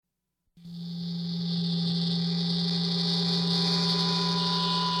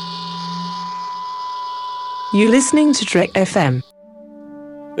You're listening to Trek FM.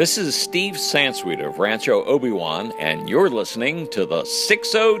 This is Steve Sansweet of Rancho Obi-Wan, and you're listening to the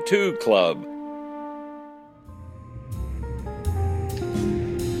 602 Club.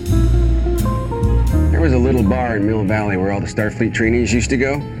 There was a little bar in Mill Valley where all the Starfleet trainees used to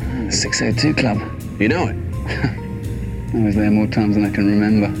go. The 602 Club. You know it. I was there more times than I can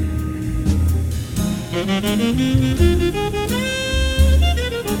remember.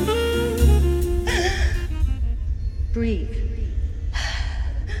 Breathe.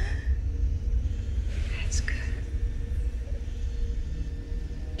 That's good.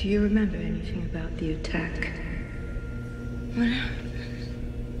 Do you remember anything about the attack? What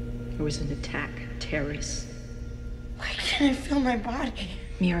happened? There was an attack. Terrorists. Why can't I feel my body?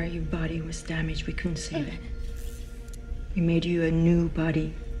 Mira, your body was damaged. We couldn't save it. We made you a new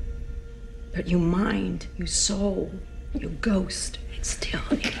body. But your mind, your soul, your ghost, it's still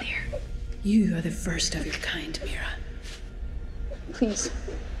in there. You are the first of your kind, Mira. Please,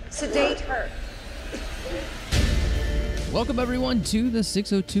 sedate her. Welcome, everyone, to the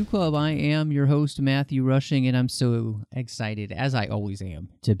 602 Club. I am your host, Matthew Rushing, and I'm so excited, as I always am,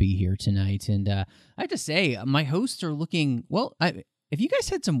 to be here tonight. And I have to say, my hosts are looking, well, if you guys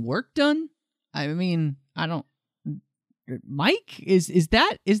had some work done, I mean, I don't... Mike, is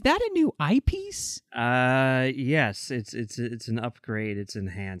that a new eyepiece? Yes, it's an upgrade. It's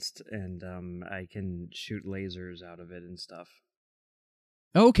enhanced, and I can shoot lasers out of it and stuff.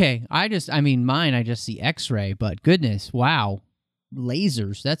 Okay, I just see X-ray, but goodness, wow,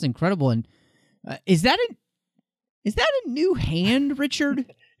 lasers, that's incredible. And is that a new hand,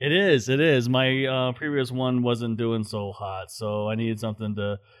 Richard? It is. My previous one wasn't doing so hot, so I needed something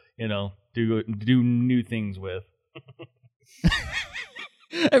to, do new things with.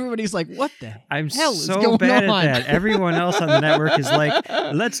 Everybody's like, what the I'm hell is so going bad on? at that. Everyone else on the network is like,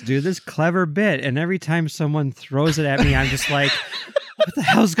 let's do this clever bit. And every time someone throws it at me, I'm just like, what the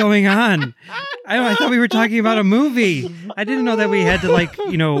hell's going on? I thought we were talking about a movie. I didn't know that we had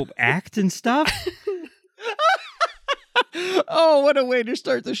to act and stuff. Oh, what a way to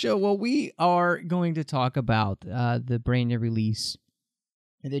start the show. Well, we are going to talk about the brand new release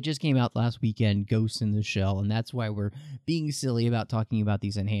that just came out last weekend, Ghost in the Shell, and that's why we're being silly about talking about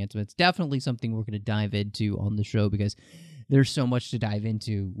these enhancements. Definitely something we're going to dive into on the show because there's so much to dive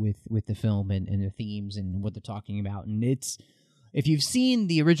into with the film and the themes and what they're talking about. And if you've seen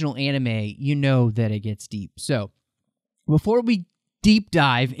the original anime, you know that it gets deep. So before we deep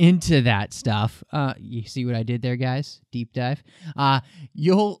dive into that stuff, you see what I did there, guys? Deep dive.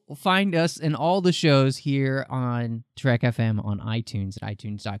 You'll find us in all the shows here on Trek FM on iTunes at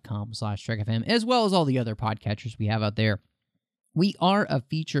itunes.com/Trek FM, as well as all the other podcatchers we have out there. We are a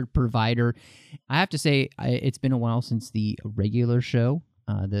featured provider. I have to say, it's been a while since the regular show,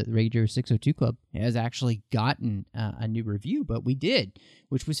 the regular 602 Club, has actually gotten a new review, but we did,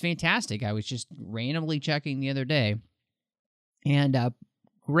 which was fantastic. I was just randomly checking the other day. And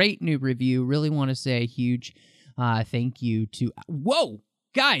great new review. Really want to say a huge thank you to... Whoa!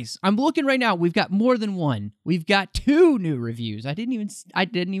 Guys, I'm looking right now. We've got more than one. We've got 2 new reviews. I didn't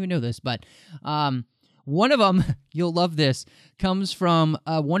even know this, but one of them, you'll love this, comes from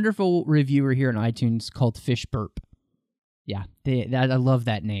a wonderful reviewer here on iTunes called Fish Burp. Yeah, I love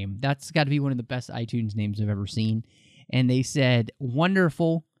that name. That's got to be one of the best iTunes names I've ever seen. And they said,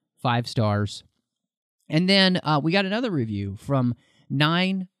 wonderful, 5 stars. And then we got another review from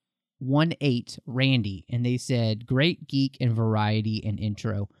 918 Randy, and they said, great geek and variety and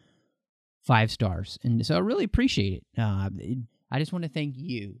intro, 5 stars. And so I really appreciate it. I just want to thank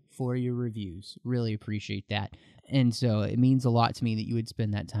you for your reviews. Really appreciate that. And so it means a lot to me that you would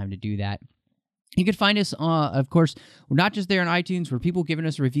spend that time to do that. You can find us, of course, we're not just there on iTunes, where people giving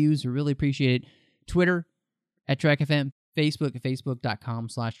us reviews. We really appreciate it. Twitter, at Trek FM. Facebook at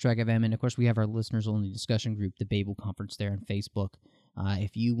facebook.com/TrekFM. And of course, we have our listeners-only discussion group, the Babel Conference, there on Facebook.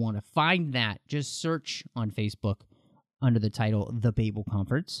 If you want to find that, just search on Facebook under the title The Babel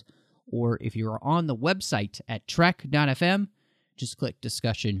Conference. Or if you're on the website at trek.fm, just click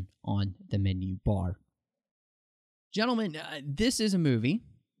discussion on the menu bar. Gentlemen, this is a movie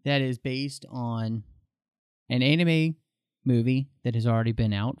that is based on an anime movie that has already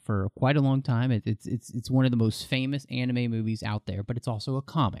been out for quite a long time. It's one of the most famous anime movies out there, but it's also a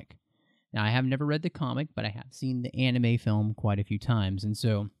comic. Now, I have never read the comic, but I have seen the anime film quite a few times. And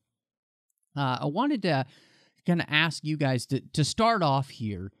so I wanted to kind of ask you guys to start off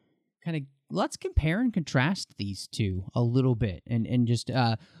here, kind of let's compare and contrast these two a little bit. And just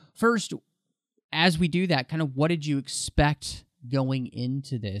first, as we do that, kind of what did you expect going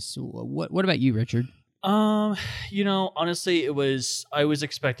into this? What about you, Richard? Honestly, I was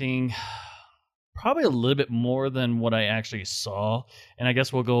expecting probably a little bit more than what I actually saw, and I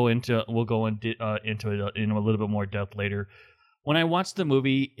guess we'll go into it in a little bit more depth later. When I watched the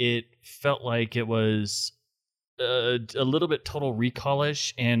movie, it felt like it was a little bit Total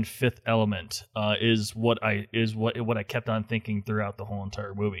Recall-ish, and Fifth Element is what I kept on thinking throughout the whole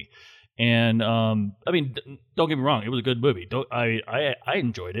entire movie. And I mean, don't get me wrong, it was a good movie. I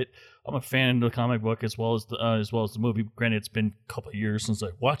enjoyed it. I'm a fan of the comic book as well as the movie. Granted, it's been a couple of years since I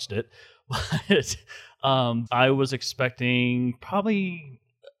watched it, but I was expecting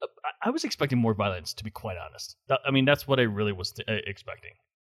more violence, to be quite honest. I mean, that's what I really was expecting.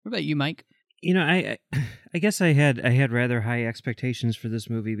 What about you, Mike? You know, I guess I had rather high expectations for this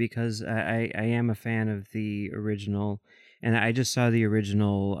movie because I am a fan of the original, and I just saw the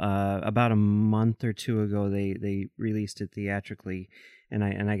original about a month or two ago. They released it theatrically, and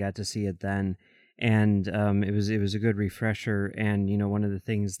I got to see it then, and it was a good refresher. And you know, one of the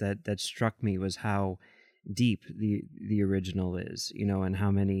things that struck me was how deep the original is, you know, and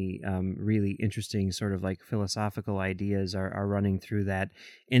how many really interesting sort of like philosophical ideas are running through that,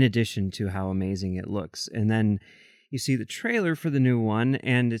 in addition to how amazing it looks. And then you see the trailer for the new one,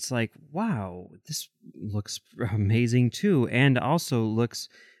 and it's like, wow, this looks amazing too, and also looks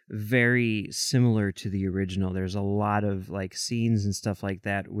very similar to the original. There's a lot of like scenes and stuff like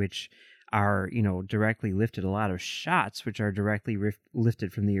that which are, you know, directly lifted, a lot of shots which are directly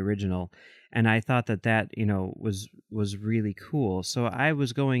lifted from the original. And I thought that, you know, was really cool. So I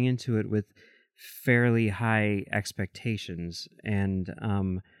was going into it with fairly high expectations. And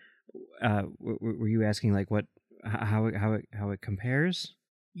were you asking like how it compares?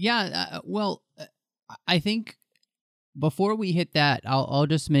 Yeah, well, I think before we hit that, I'll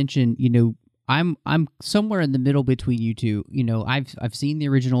just mention, you know, I'm somewhere in the middle between you two. You know, I've seen the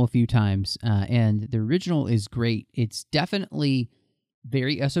original a few times, and the original is great. It's definitely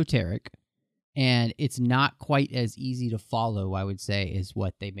very esoteric, and it's not quite as easy to follow, I would say, as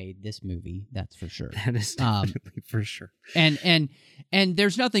what they made this movie. That's for sure. That is definitely for sure. And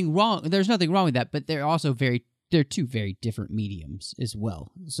there's nothing wrong. There's nothing wrong with that, but they're also they're two very different mediums as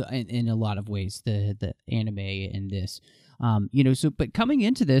well. So in a lot of ways, the anime and this, you know. So, but coming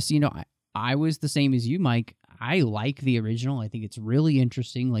into this, you know, I was the same as you, Mike. I like the original. I think it's really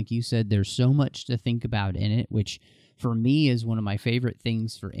interesting. Like you said, there's so much to think about in it, which for me is one of my favorite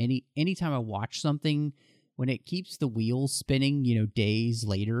things for anytime I watch something, when it keeps the wheels spinning, you know, days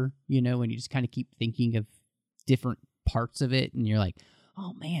later, you know, and you just kind of keep thinking of different parts of it, and you're like,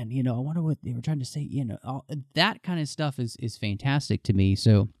 oh man, you know, I wonder what they were trying to say, you know, that kind of stuff is fantastic to me.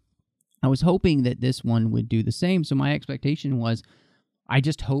 So I was hoping that this one would do the same. So my expectation was, I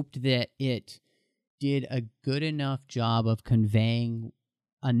just hoped that it did a good enough job of conveying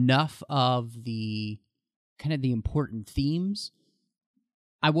enough of the kind of the important themes.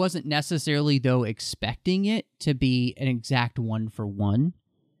 I wasn't necessarily, though, expecting it to be an exact one for one,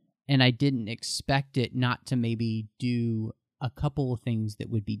 and I didn't expect it not to maybe do a couple of things that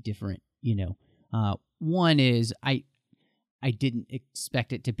would be different, you know. One is I didn't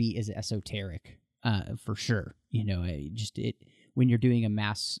expect it to be as esoteric, for sure. You know, when you're doing a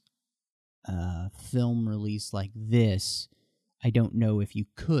mass film release like this, I don't know if you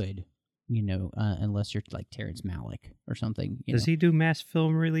could, you know, unless you're like Terrence Malick or something. Does he do mass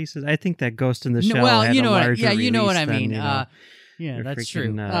film releases? I think that Ghost in the Shell well, had you know a larger what, you know what I release mean. than, you know, yeah, that's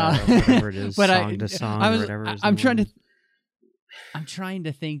freaking, true. Whatever it is, but song to song or whatever. I'm trying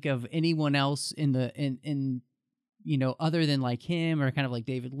to think of anyone else in you know, other than like him or kind of like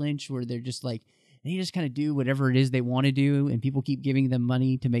David Lynch, where they're just like, they just kind of do whatever it is they want to do, and people keep giving them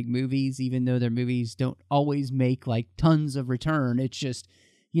money to make movies, even though their movies don't always make like tons of return. It's just,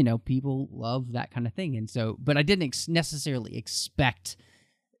 you know, people love that kind of thing. And so, but I didn't necessarily expect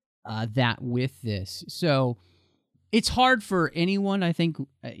that with this. So it's hard for anyone, I think,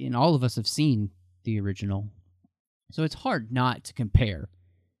 and all of us have seen the original, so it's hard not to compare.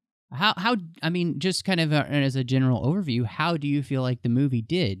 How I mean, just kind of as a general overview, how do you feel like the movie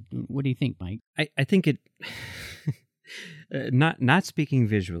did? What do you think, Mike? I think it, not speaking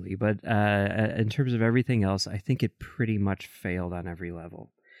visually, but in terms of everything else, I think it pretty much failed on every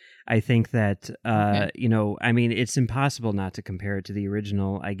level. I think that, you know, I mean, it's impossible not to compare it to the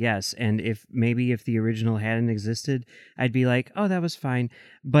original, I guess. And if the original hadn't existed, I'd be like, oh, that was fine.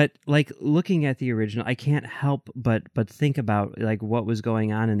 But like looking at the original, I can't help but think about like what was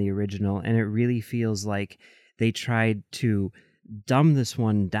going on in the original. And it really feels like they tried to dumb this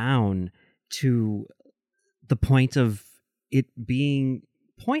one down to the point of it being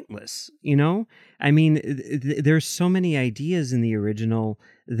pointless, you know? I mean, there's so many ideas in the original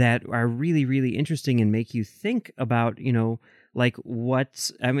that are really, really interesting and make you think about, you know, Like,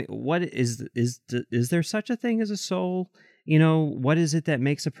 what is there such a thing as a soul? You know, what is it that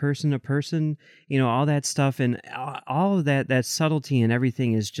makes a person? You know, all that stuff, and all of that subtlety and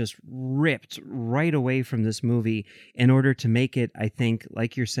everything is just ripped right away from this movie in order to make it, I think,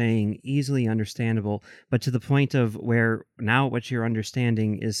 like you're saying, easily understandable, but to the point of where now what you're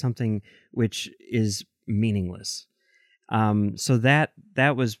understanding is something which is meaningless. So that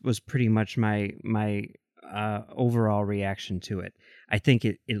was pretty much my overall reaction to it. I think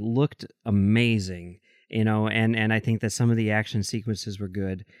it looked amazing, you know, and I think that some of the action sequences were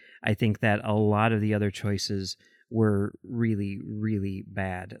good. I think that a lot of the other choices were really, really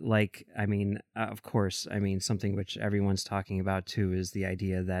bad. Like, I mean, of course, I mean, something which everyone's talking about too is the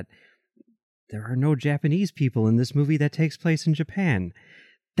idea that there are no Japanese people in this movie that takes place in Japan.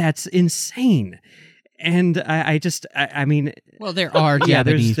 That's insane. And I mean, well, there are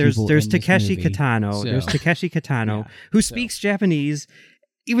Japanese people there's in this Takeshi movie, Kitano. so. There's Takeshi Kitano who speaks Japanese,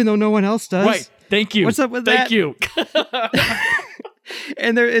 even though no one else does. Right. Thank you. What's up with that? Thank you.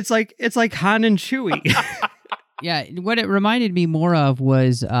 And it's like Han and Chewie. Yeah, what it reminded me more of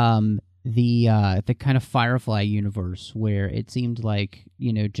was the kind of Firefly universe where it seemed like,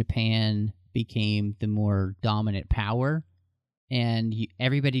 you know, Japan became the more dominant power. And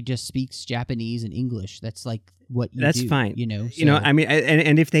everybody just speaks Japanese and English. That's like what you do. That's fine. You know, you know. I mean,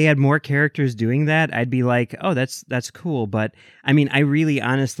 and if they had more characters doing that, I'd be like, oh, that's cool. But I mean, I really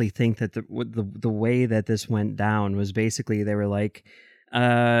honestly think that the way that this went down was basically they were like,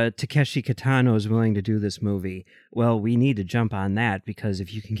 Takeshi Kitano is willing to do this movie. Well, we need to jump on that because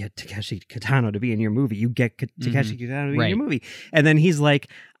if you can get Takeshi Kitano to be in your movie, you get Takeshi Kitano to be in your movie. And then he's like,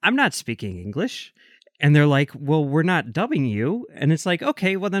 I'm not speaking English. And they're like, well, we're not dubbing you. And it's like,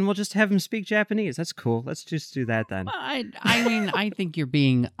 okay, well, then we'll just have him speak Japanese. That's cool. Let's just do that then. I mean, I think you're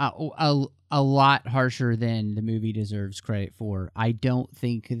being a lot harsher than the movie deserves credit for. I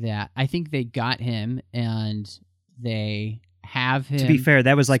think they got him and they have him. To be fair,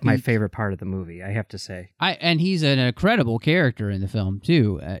 that was like my favorite part of the movie, I have to say. And he's an incredible character in the film,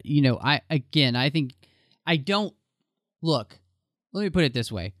 too. You know, look, let me put it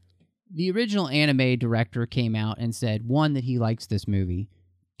this way. The original anime director came out and said, one, that he likes this movie,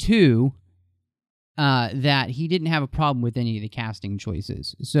 two, that he didn't have a problem with any of the casting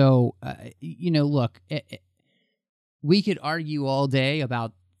choices. So, you know, look, we could argue all day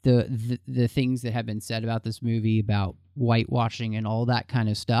about the things that have been said about this movie, about whitewashing and all that kind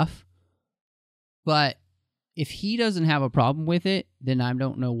of stuff. But if he doesn't have a problem with it, then I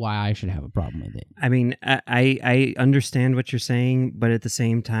don't know why I should have a problem with it. I mean, I understand what you're saying, but at the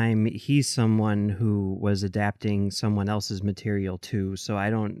same time, he's someone who was adapting someone else's material too, so I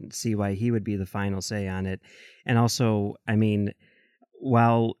don't see why he would be the final say on it. And also, I mean,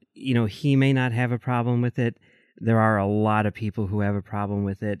 while, you know, he may not have a problem with it, there are a lot of people who have a problem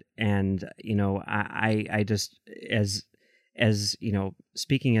with it. And, you know, I just, as you know,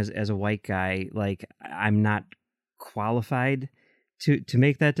 speaking as a white guy, like, I'm not qualified to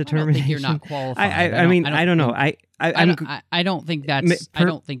make that determination. I don't think you're not qualified. I don't know. I don't think that's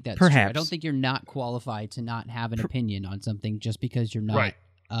perhaps true. I don't think you're not qualified to not have an opinion on something just because you're not. Right.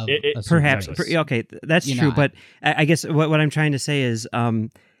 Perhaps. Okay, that's you true. know, but I guess what I'm trying to say is,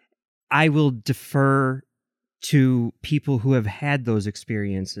 I will defer to people who have had those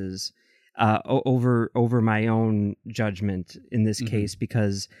experiences over my own judgment in this case,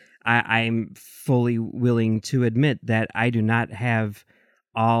 because I'm fully willing to admit that I do not have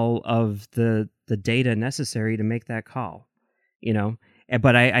all of the data necessary to make that call, you know.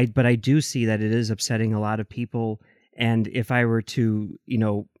 But I do see that it is upsetting a lot of people, and if I were to, you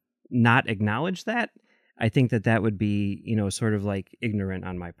know, not acknowledge that, I think that would be, you know, sort of like ignorant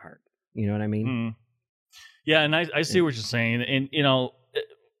on my part. You know what I mean? Mm. Yeah, and I see what you're saying, and you know,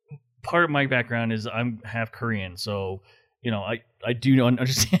 part of my background is I'm half Korean, so you know, I do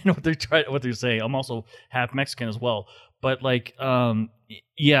understand what they're saying. I'm also half Mexican as well, but like,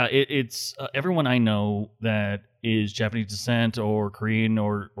 yeah, it's everyone I know that is Japanese descent or Korean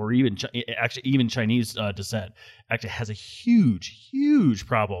or even actually even Chinese descent actually has a huge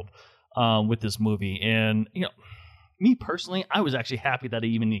problem with this movie. And you know, me personally, I was actually happy that it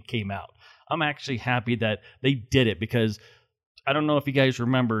even came out. I'm actually happy that they did it, because I don't know if you guys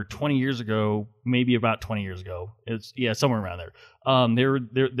remember 20 years ago, maybe about 20 years ago. It's somewhere around there.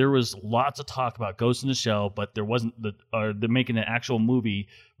 There was lots of talk about Ghost in the Shell, but there wasn't they're making an actual movie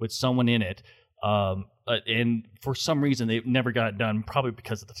with someone in it. And for some reason they never got it done, probably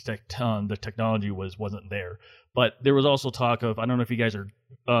because the technology wasn't there. But there was also talk of, I don't know if you guys are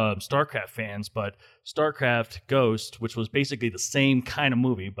StarCraft fans, but StarCraft Ghost, which was basically the same kind of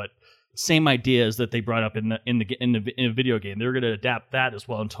movie, but same ideas that they brought up in the video game. They were going to adapt that as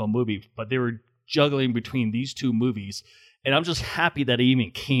well into a movie, but they were juggling between these two movies, and I'm just happy that it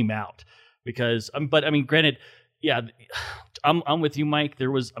even came out because. But I mean, granted, yeah, I'm with you, Mike.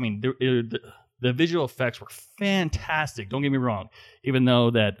 There was, I mean, the visual effects were fantastic. Don't get me wrong, even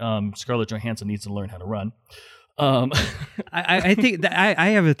though that Scarlett Johansson needs to learn how to run. I think that I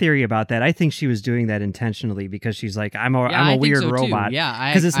have a theory about that. I think she was doing that intentionally because she's like, I'm a weird robot. Too.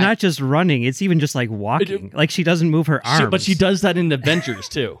 Yeah, because it's not just running; it's even just like walking. Like she doesn't move her arms, but she does that in Avengers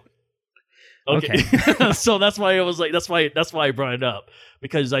too. Okay. So that's why I was like, that's why I brought it up,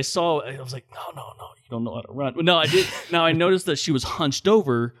 because I was like, no, you don't know how to run. No, I did. Now I noticed that she was hunched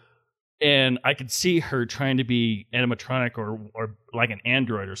over, and I could see her trying to be animatronic or like an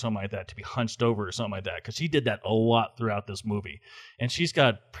android or something like that, to be hunched over or something like that, because she did that a lot throughout this movie, and she's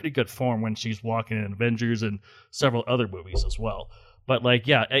got pretty good form when she's walking in Avengers and several other movies as well. But like,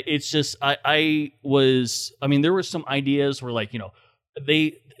 yeah, it's just I mean, there were some ideas where, like, you know,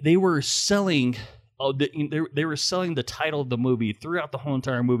 they were selling they were selling the title of the movie throughout the whole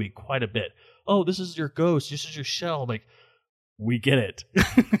entire movie quite a bit. Oh, this is your ghost, this is your shell. Like, we get it.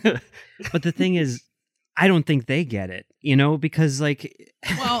 But the thing is, I don't think they get it, you know, because like,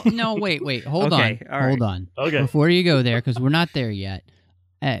 well, no, wait, hold on. Okay. Before you go there, because we're not there yet,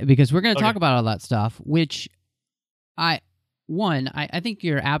 because we're going to talk about all that stuff, which I think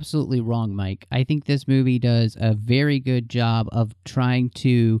you're absolutely wrong, Mike. I think this movie does a very good job of trying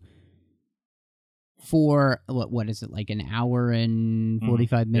to, for what is it, like an hour and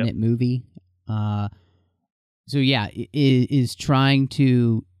 45 minute movie? So yeah, it is trying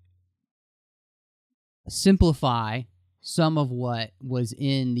to simplify some of what was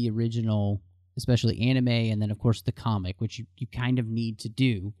in the original, especially anime, and then of course the comic, which you kind of need to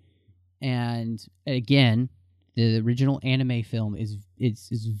do. And again, the original anime film is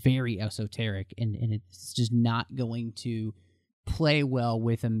very esoteric, and it's just not going to play well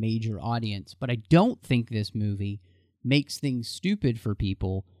with a major audience. But I don't think this movie makes things stupid for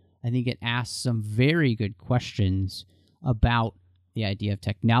people. I think it asks some very good questions about the idea of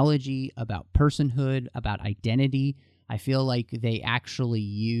technology, about personhood, about identity. I feel like they actually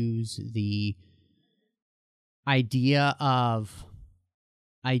use the idea of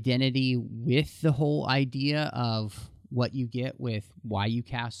identity with the whole idea of what you get with why you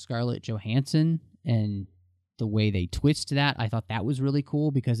cast Scarlett Johansson, and the way they twist that. I thought that was really cool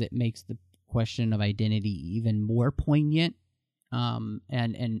because it makes the question of identity even more poignant. And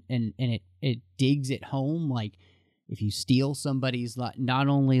it digs it home. Like, if you steal somebody's not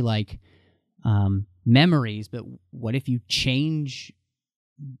only like memories, but what if you change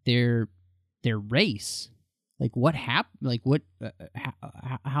their race? Like, what happened? Like, what?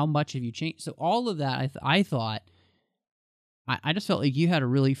 How much have you changed? So all of that, I thought, I just felt like you had a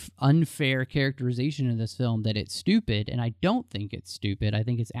really unfair characterization of this film, that it's stupid, and I don't think it's stupid. I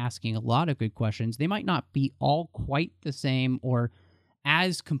think it's asking a lot of good questions. They might not be all quite the same or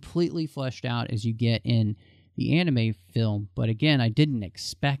as completely fleshed out as you get in the anime film, but again, I didn't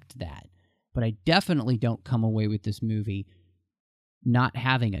expect that. But I definitely don't come away with this movie not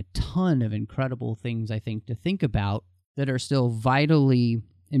having a ton of incredible things, I think, to think about that are still vitally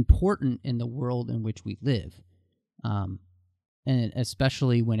important in the world in which we live. And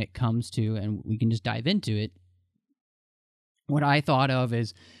especially when it comes to, and we can just dive into it, what I thought of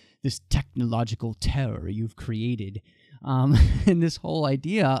as this technological terror you've created, and this whole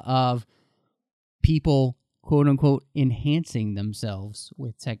idea of people, quote-unquote, enhancing themselves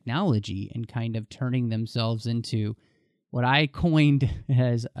with technology and kind of turning themselves into what I coined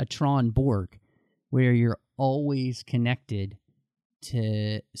as a Tron Borg, where you're always connected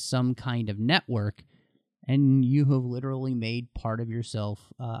to some kind of network, and you have literally made part of yourself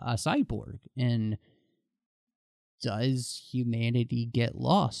a cyborg. And does humanity get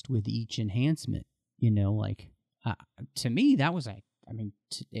lost with each enhancement? You know, like, to me, that was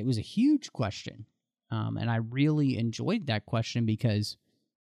it was a huge question. And I really enjoyed that question because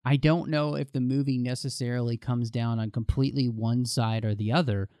I don't know if the movie necessarily comes down on completely one side or the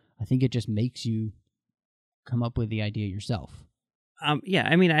other. I think it just makes you come up with the idea yourself. Yeah,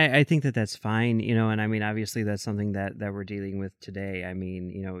 I mean, I think that's fine, you know, and I mean, obviously that's something that we're dealing with today. I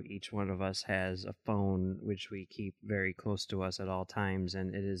mean, you know, each one of us has a phone which we keep very close to us at all times,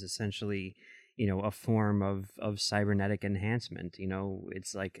 and it is essentially, you know, a form of cybernetic enhancement. You know,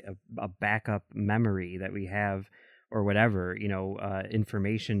 it's like a backup memory that we have, or whatever, you know,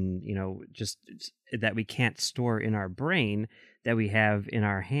 information, you know, just that we can't store in our brain, that we have in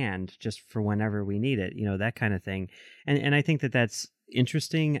our hand just for whenever we need it, you know, that kind of thing. And I think that's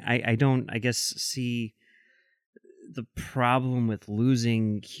interesting. I don't, I guess, see the problem with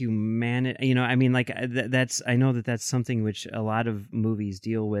losing humanity. You know, I mean, like that's I know that's something which a lot of movies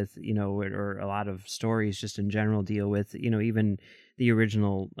deal with. You know, or a lot of stories just in general deal with. You know, even the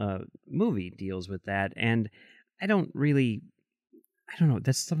original movie deals with that, and I don't know.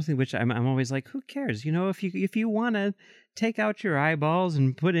 That's something which I'm always like, who cares? You know, if you want to take out your eyeballs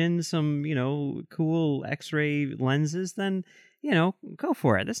and put in some, you know, cool X-ray lenses, then, you know, go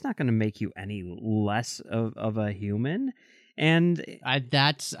for it. That's not going to make you any less of a human. And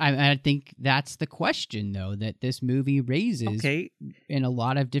I think that's the question, though, that this movie raises. Okay. In a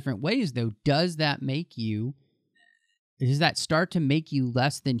lot of different ways, though. Does that start to make you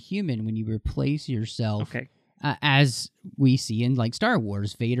less than human when you replace yourself? Okay. As we see in like Star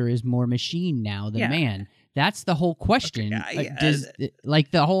Wars, Vader is more machine now than man. That's the whole question. Does like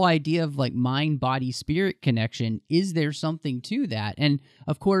the whole idea of like mind, body, spirit connection, is there something to that? And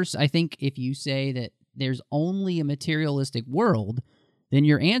of course, I think if you say that there's only a materialistic world, then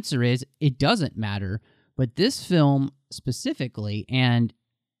your answer is it doesn't matter. But this film specifically, and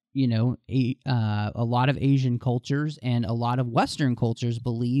you know, a lot of Asian cultures and a lot of Western cultures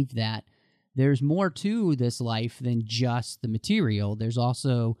believe that there's more to this life than just the material. There's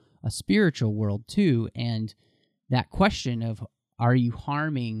also a spiritual world too, and that question of, are you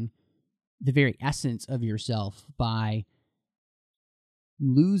harming the very essence of yourself by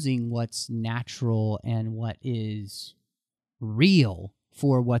losing what's natural and what is real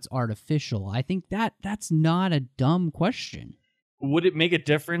for what's artificial? I think that's not a dumb question. Would it make a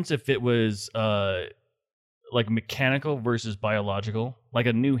difference if it was like mechanical versus biological, like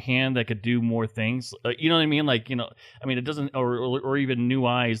a new hand that could do more things? You know what I mean? Like, you know, I mean, it doesn't, or even new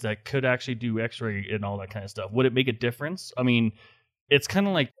eyes that could actually do X-ray and all that kind of stuff. Would it make a difference? I mean, it's kind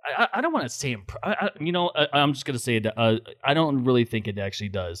of like, I don't want to say, I'm just going to say it. I don't really think it actually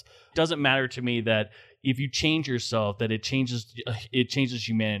does. It doesn't matter to me that if you change yourself, that it changes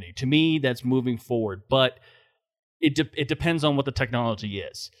humanity. To me, that's moving forward, but it depends on what the technology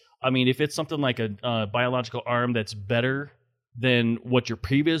is. I mean, if it's something like a biological arm that's better than what your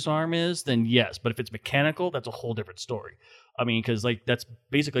previous arm is, then yes. But if it's mechanical, that's a whole different story. I mean, because like that's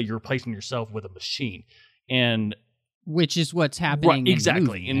basically you're replacing yourself with a machine, and which is what's happening. Right, exactly, in the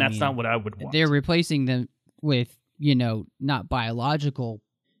movie. And that's not what I would want. They're replacing them with, you know, not biological.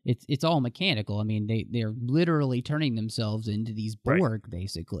 It's all mechanical. I mean, they're literally turning themselves into these Borg,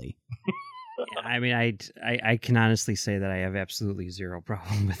 basically. I mean, I can honestly say that I have absolutely zero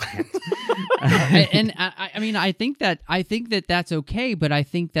problem with that. And I mean, I think that that's okay, but I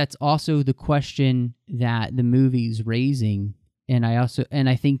think that's also the question that the movie's raising, and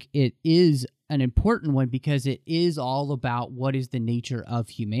I think it is an important one because it is all about what is the nature of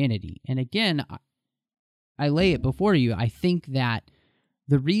humanity. And again, I lay it before you. I think that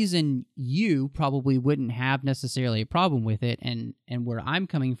the reason you probably wouldn't have necessarily a problem with it, and where I'm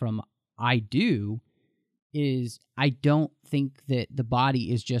coming from, I do, is I don't think that the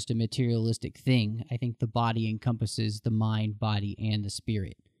body is just a materialistic thing. I think the body encompasses the mind, body, and the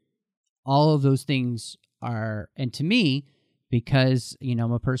spirit. All of those things are, and to me, because, you know,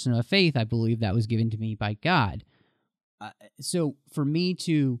 I'm a person of faith, I believe that was given to me by God. So for me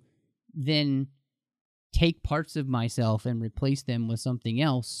to then take parts of myself and replace them with something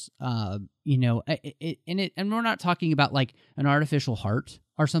else, you know, and we're not talking about like an artificial heart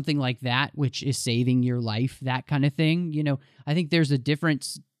or something like that, which is saving your life, that kind of thing. You know, I think there's a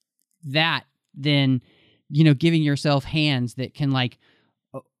difference that than, you know, giving yourself hands that can like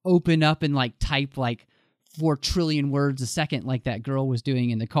open up and like type like 4 trillion words a second, like that girl was doing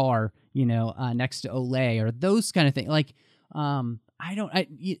in the car, you know, next to Olay, or those kind of things. Like,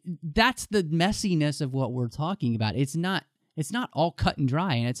 that's the messiness of what we're talking about. It's not all cut and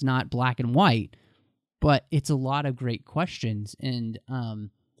dry, and it's not black and white, but it's a lot of great questions. And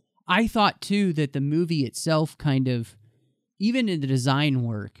I thought too that the movie itself kind of, even in the design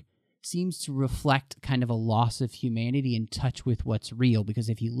work, seems to reflect kind of a loss of humanity and touch with what's real. Because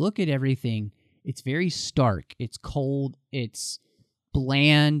if you look at everything, it's very stark, it's cold, it's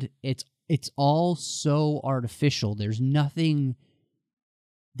bland, it's all so artificial. There's nothing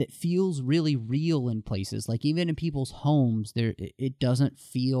that feels really real in places. Like even in people's homes, it doesn't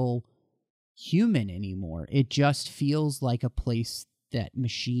feel human anymore. It just feels like a place that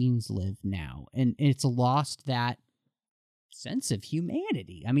machines live now, and it's lost that sense of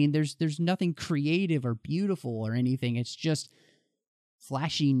humanity. I mean, there's nothing creative or beautiful or anything. It's just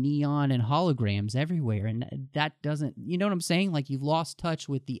flashy neon and holograms everywhere, and that doesn't, you know what I'm saying? Like you've lost touch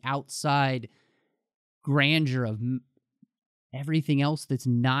with the outside grandeur of everything else that's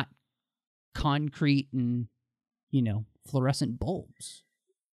not concrete and, you know, fluorescent bulbs.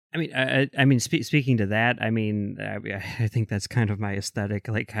 I mean, I mean, speaking to that, I mean, I think that's kind of my aesthetic.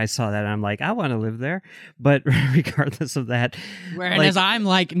 Like, I saw that, and I'm like, I want to live there. But regardless of that, whereas I'm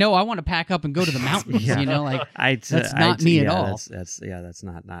like, no, I want to pack up and go to the mountains. Yeah. You know, like that's not me at all. That's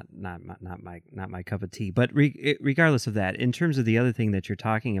not my cup of tea. But regardless of that, in terms of the other thing that you're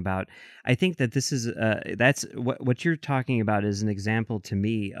talking about, I think that this is that's what you're talking about is an example to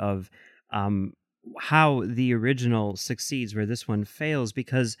me of how the original succeeds where this one fails,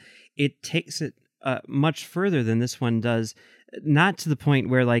 because it takes it much further than this one does, not to the point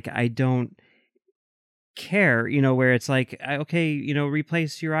where like I don't care, where it's like, okay,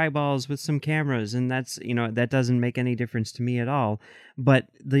 replace your eyeballs with some cameras, and that's, that doesn't make any difference to me at all. But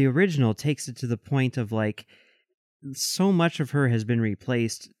the original takes it to the point of like so much of her has been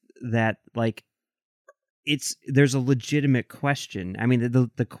replaced that like there's a legitimate question. I mean,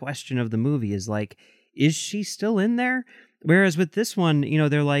 the question of the movie is like, is she still in there? Whereas with this one,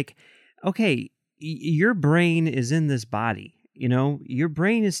 they're like, okay, your brain is in this body. Your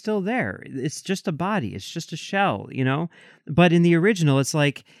brain is still there. It's just a body. It's just a shell, But in the original, it's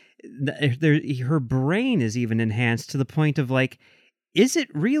like her brain is even enhanced to the point of like, is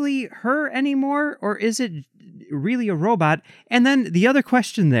it really her anymore? Or is it really a robot? And then the other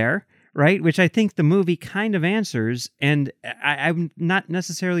question there, right, which I think the movie kind of answers, and I'm not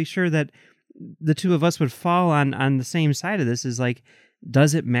necessarily sure that the two of us would fall on the same side of this, is like,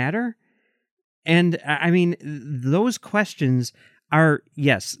 does it matter? And I mean, those questions are,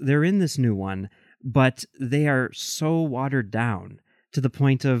 yes, they're in this new one, but they are so watered down to the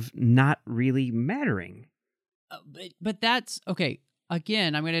point of not really mattering. But that's okay.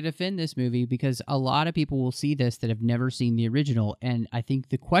 Again, I'm going to defend this movie because a lot of people will see this that have never seen the original, and I think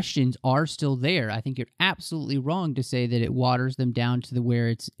the questions are still there. I think you're absolutely wrong to say that it waters them down to the where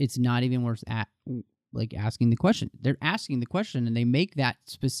it's not even worth asking the question. They're asking the question, and they make that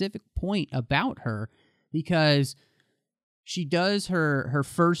specific point about her because she does her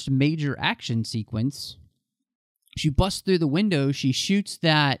first major action sequence. She busts through the window. She shoots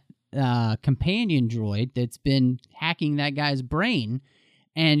that companion droid that's been hacking that guy's brain,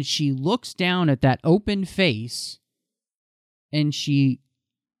 and she looks down at that open face, and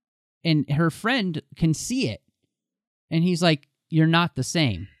her friend can see it, and he's like, "You're not the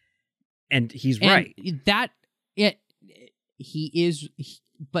same," and he's right.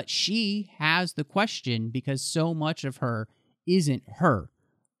 But she has the question because so much of her isn't her.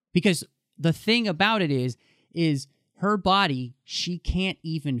 Because the thing about it is her body, she can't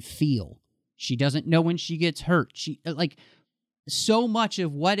even feel. She doesn't know when she gets hurt. She so much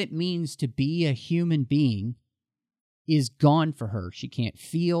of what it means to be a human being is gone for her. She can't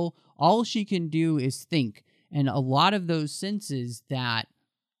feel. All she can do is think. And a lot of those senses that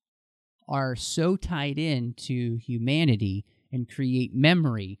are so tied in to humanity and create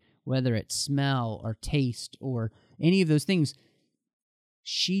memory, whether it's smell or taste or any of those things,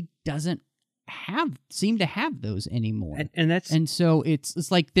 she doesn't seem to have those anymore. And so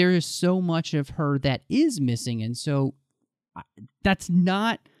it's like there is so much of her that is missing, and so that's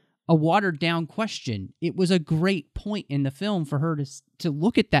not a watered down question. It was a great point in the film for her to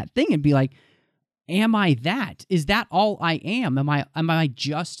look at that thing and be like, am I that? Is that all I am? Am I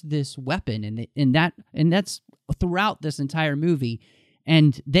just this weapon? And that's throughout this entire movie.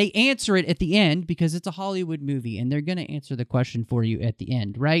 And they answer it at the end because it's a Hollywood movie, and they're going to answer the question for you at the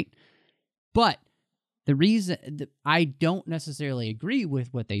end, right? But the reason that I don't necessarily agree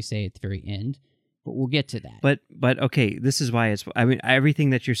with what they say at the very end, but we'll get to that. But okay, this is why everything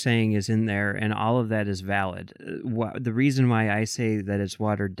that you're saying is in there, and all of that is valid. The reason why I say that it's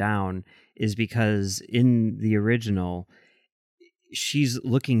watered down is because in the original, she's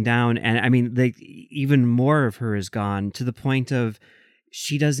looking down, and I mean, even more of her is gone to the point of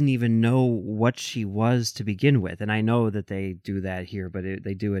she doesn't even know what she was to begin with. And I know that they do that here, but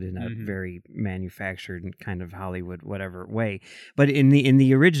they do it in a very manufactured and kind of Hollywood whatever way. But in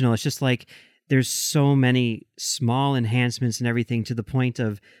the original, it's just like there's so many small enhancements and everything to the point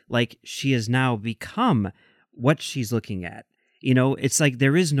of like she has now become what she's looking at. It's like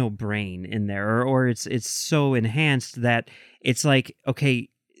there is no brain in there, or it's so enhanced that it's like, okay,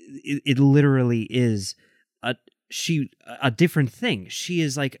 it literally is a different thing. She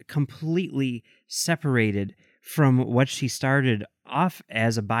is like completely separated from what she started off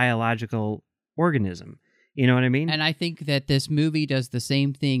as, a biological organism. You know what I mean? And I think that this movie does the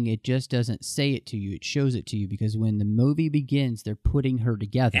same thing. It just doesn't say it to you. It shows it to you, because when the movie begins, they're putting her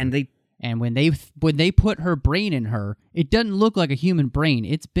together. And when they put her brain in her, it doesn't look like a human brain.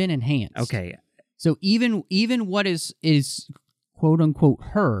 It's been enhanced.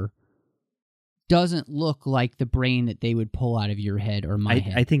 doesn't look like the brain that they would pull out of your head or my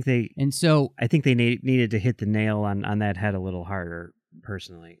head. I think they needed to hit the nail on that head a little harder.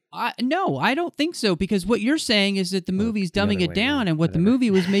 Personally, no, I don't think so, because what you're saying is that the movie's the dumbing other it way, down, yeah, and what the whatever. movie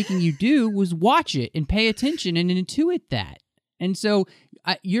was making you do was watch it and pay attention and intuit that. And so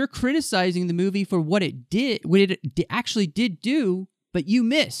you're criticizing the movie for what it actually did do, but you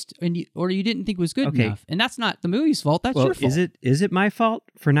missed, or you didn't think was good enough. And that's not the movie's fault. That's your fault. Is it my fault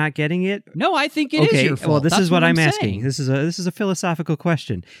for not getting it? No, I think it is your fault. Well, this That's is what I'm asking. saying. This is a philosophical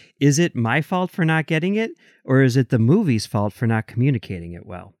question. Is it my fault for not getting it, or is it the movie's fault for not communicating it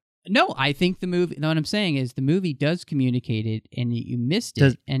well? No, I think the movie. What I'm saying is the movie does communicate it, and you missed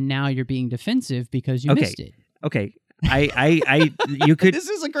it, and now you're being defensive because you missed it. Okay. You could. This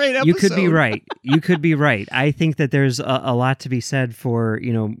is a great episode. You could be right. You could be right. I think that there's a lot to be said for,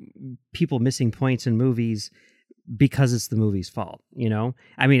 people missing points in movies because it's the movie's fault.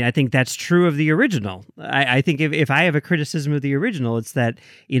 I mean, I think that's true of the original. I think if I have a criticism of the original, it's that,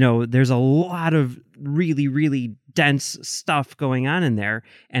 there's a lot of really, really dense stuff going on in there,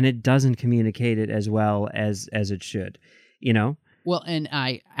 and it doesn't communicate it as well as it should, Well, and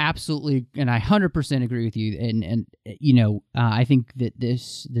I absolutely, and I 100% agree with you. And I think that the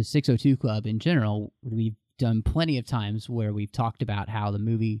 602 Club in general, we've done plenty of times where we've talked about how the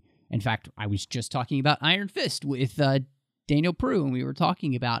movie, in fact, I was just talking about Iron Fist with Daniel Prue, and we were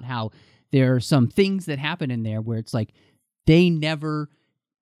talking about how there are some things that happen in there where it's like they never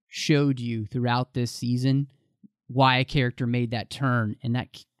showed you throughout this season why a character made that turn, and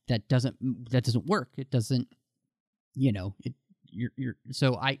that doesn't work. It doesn't,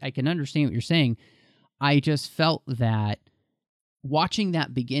 so I can understand what you're saying. I just felt that watching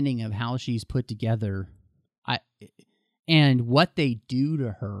that beginning of how she's put together, and what they do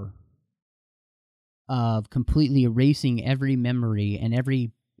to her, of completely erasing every memory and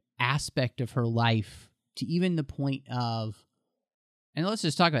every aspect of her life, to even the point of, and let's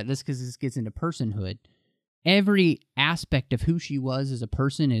just talk about this because this gets into personhood. Every aspect of who she was as a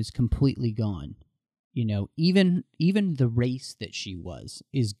person is completely gone. Even the race that she was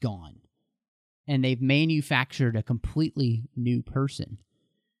is gone. And they've manufactured a completely new person.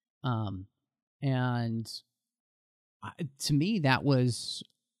 And to me, that was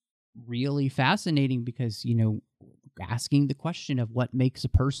really fascinating because, asking the question of what makes a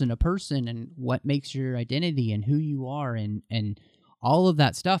person and what makes your identity and who you are and all of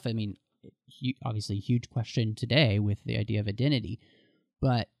that stuff. I mean, obviously a huge question today with the idea of identity,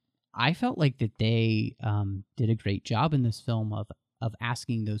 but I felt like that they did a great job in this film of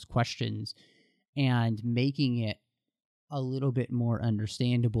asking those questions and making it a little bit more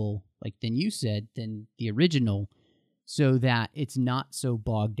understandable, like than you said, than the original, so that it's not so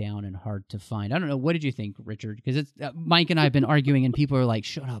bogged down and hard to find. I don't know. What did you think, Richard? Because it's Mike and I have been arguing, and people are like,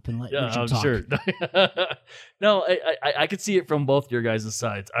 "Shut up and let Richard talk." Sure. No, I could see it from both your guys'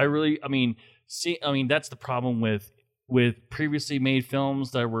 sides. That's the problem with previously made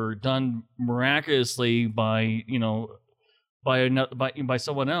films that were done miraculously by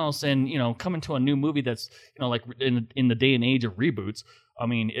someone else, and coming to a new movie that's like in the day and age of reboots. Of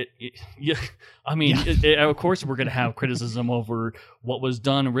course we're going to have criticism over what was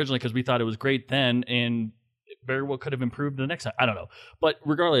done originally because we thought it was great then, and it very well could have improved the next time. I don't know, but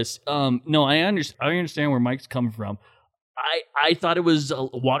regardless, no, I understand where Mike's coming from. I thought it was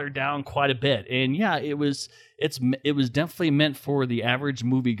watered down quite a bit, and yeah, it was definitely meant for the average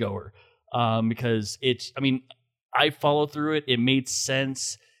moviegoer, because I followed through it. It made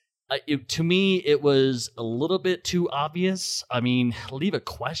sense. To me, it was a little bit too obvious. Leave a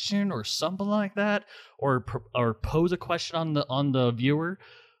question or something like that, or pose a question on the viewer.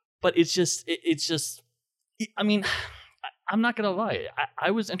 But it's just. I'm not gonna lie.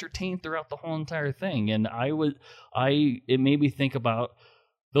 I was entertained throughout the whole entire thing, and it made me think about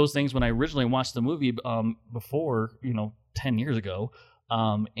those things when I originally watched the movie before 10 years ago.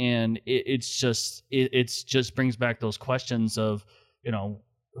 And it just brings back those questions of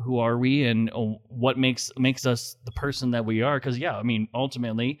who are we and what makes us the person that we are? Because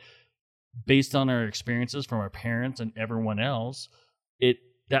ultimately, based on our experiences from our parents and everyone else,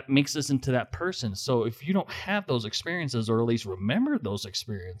 that makes us into that person. So if you don't have those experiences, or at least remember those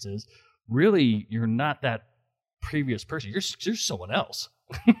experiences, really you're not that previous person. You're someone else.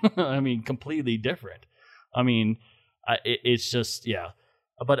 Completely different. It's just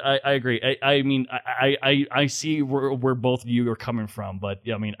But I agree. I see where both of you are coming from, but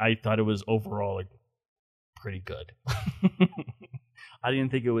I thought it was overall pretty good. I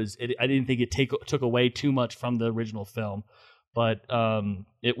didn't think it took away too much from the original film, but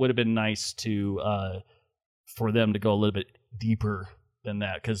it would have been nice to for them to go a little bit deeper than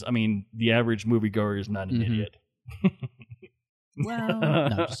that, because I mean, the average moviegoer is not an idiot. Well,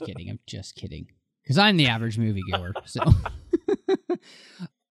 no, just kidding. I'm just kidding. Because I'm the average moviegoer. So,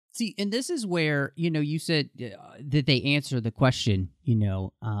 see, and this is where, you said that they answer the question,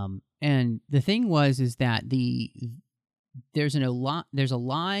 and the thing is that there's a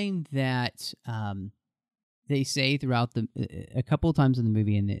line that they say throughout a couple of times in the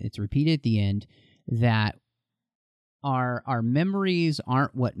movie, and it's repeated at the end, that our memories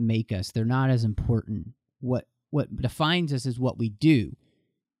aren't what make us. They're not as important. What defines us is what we do,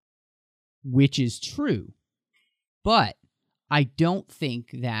 which is true. But I don't think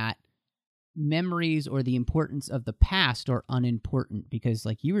that memories or the importance of the past are unimportant, because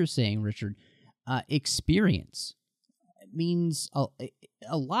like you were saying, Richard, experience means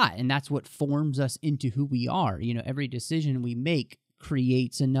a lot, and that's what forms us into who we are. Every decision we make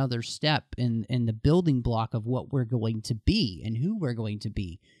creates another step in the building block of what we're going to be and who we're going to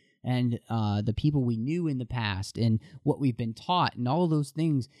be, and the people we knew in the past and what we've been taught and all those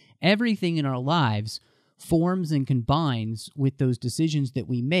things. Everything in our lives forms and combines with those decisions that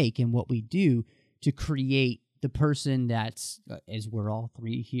we make and what we do to create the person that's, as we're all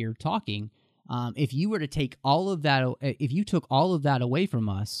three here talking. If you were to take all of that, if you took all of that away from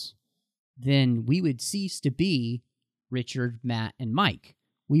us, then we would cease to be Richard, Matt, and Mike.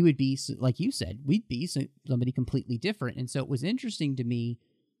 We would be, like you said, we'd be somebody completely different. And so it was interesting to me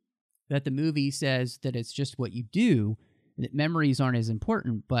that the movie says that it's just what you do, that memories aren't as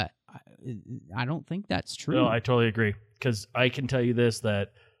important, but I don't think that's true. No, I totally agree. Because I can tell you this, that,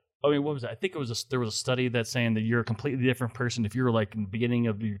 I mean, what was it? I think there was a study that's saying that you're a completely different person if you're like in the beginning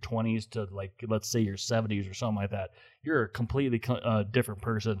of your 20s to like, let's say your 70s or something like that. You're a completely different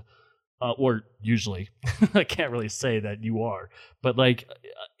person, or usually. I can't really say that you are, but like,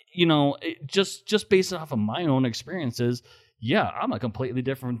 just based off of my own experiences, yeah, I'm a completely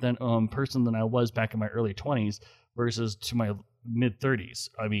different person than I was back in my early 20s versus to my mid 30s.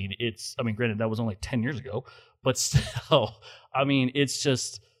 I mean, granted that was only 10 years ago, but still, I mean, it's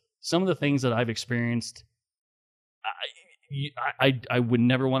just some of the things that I've experienced. I would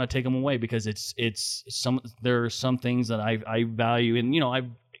never want to take them away, because there are some things that I value, and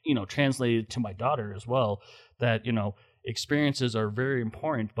I've translated to my daughter as well, that experiences are very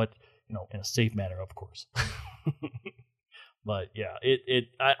important, but in a safe manner, of course. But yeah,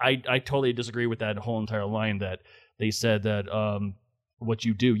 I totally disagree with that whole entire line that they said that what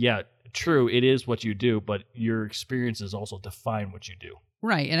you do. Yeah, true, it is what you do, but your experiences also define what you do.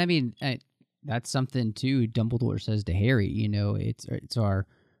 Right, and I mean that's something too. Dumbledore says to Harry, it's our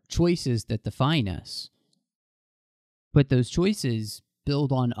choices that define us, but those choices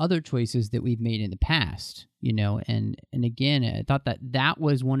build on other choices that we've made in the past. And again, I thought that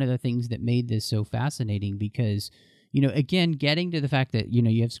was one of the things that made this so fascinating, because again, getting to the fact that,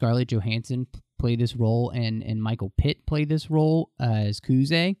 you have Scarlett Johansson play this role and Michael Pitt play this role as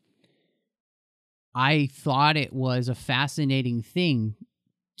Kuze. I thought it was a fascinating thing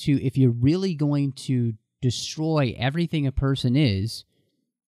to, if you're really going to destroy everything a person is,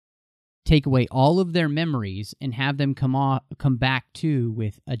 take away all of their memories and have them come back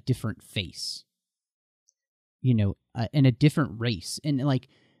with a different face, and a different race. And like,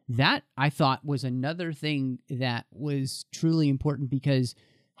 that I thought was another thing that was truly important, because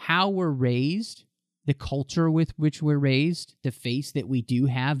how we're raised, the culture with which we're raised, the face that we do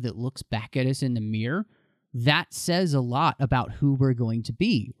have that looks back at us in the mirror, that says a lot about who we're going to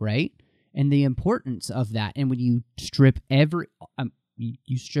be, right? And the importance of that. And when you strip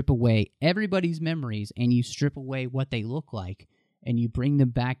you strip away everybody's memories and you strip away what they look like and you bring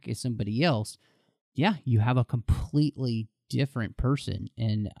them back as somebody else, yeah, you have a completely different person.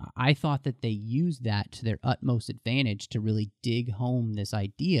 And I thought that they used that to their utmost advantage to really dig home this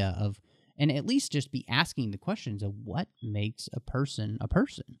idea of, and at least just be asking the questions of what makes a person a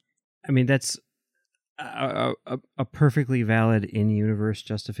person. I mean, that's a perfectly valid in-universe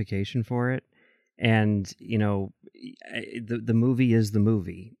justification for it. And, the movie is the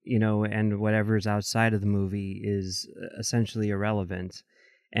movie, and whatever's outside of the movie is essentially irrelevant.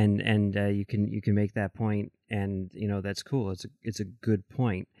 And you can make that point, and that's cool. It's a good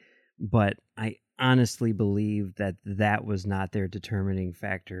point, but I honestly believe that was not their determining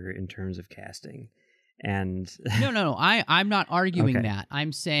factor in terms of casting. And no, I'm not arguing that.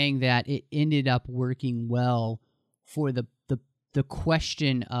 I'm saying that it ended up working well for the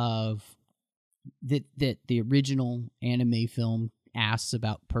question of that the original anime film asks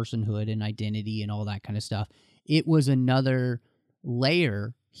about personhood and identity and all that kind of stuff. It was another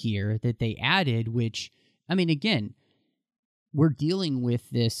layer here that they added, which, I mean, again, we're dealing with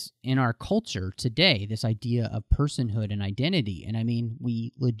this in our culture today, this idea of personhood and identity. And I mean,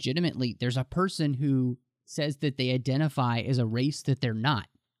 we legitimately, there's a person who says that they identify as a race that they're not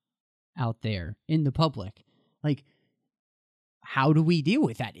out there in the public. Like, how do we deal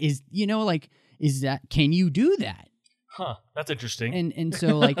with that? Is that, can you do that? Huh, that's interesting. And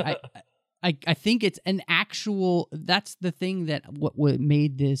so, like, I think it's an actual, that's the thing that what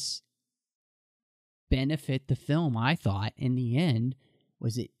made this benefit the film, I thought, in the end,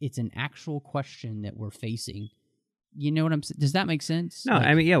 was it's an actual question that we're facing. You know what I'm saying? Does that make sense? No,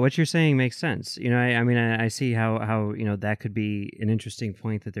 I mean, yeah, what you're saying makes sense. You know, I mean, I see how that could be an interesting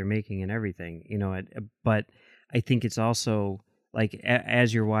point that they're making and everything, but I think it's also, like,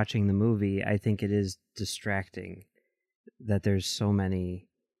 as you're watching the movie, I think it is distracting that there's so many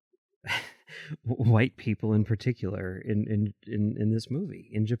white people in particular in this movie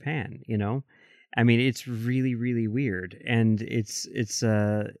in Japan, I mean, it's really, really weird, and it's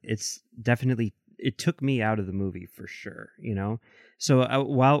definitely, it took me out of the movie for sure, So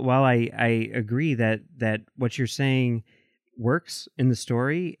while I agree that what you're saying works in the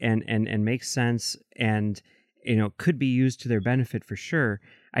story and makes sense and could be used to their benefit for sure,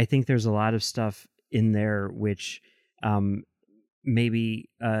 I think there's a lot of stuff in there which maybe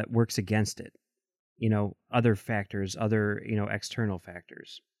works against it. Other factors, other external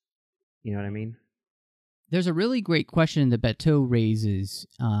factors. You know what I mean? There's a really great question that Beto raises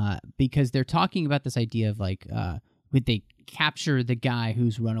because they're talking about this idea of, like, would they capture the guy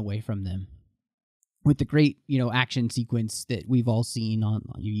who's run away from them with the great, action sequence that we've all seen on,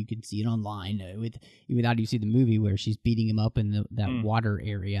 you can see it online without you see the movie, where she's beating him up in that water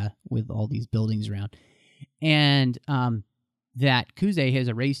area with all these buildings around. And that Kuze has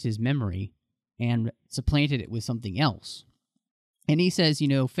erased his memory and supplanted it with something else. And he says,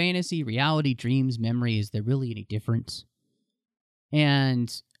 fantasy, reality, dreams, memory, is there really any difference?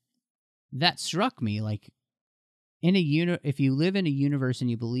 And that struck me, like, if you live in a universe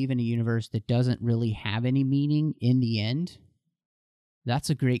and you believe in a universe that doesn't really have any meaning in the end, that's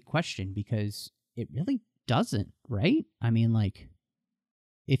a great question, because it really doesn't, right? I mean, like,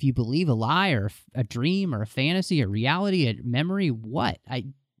 if you believe a lie or a dream or a fantasy or reality, a memory, what?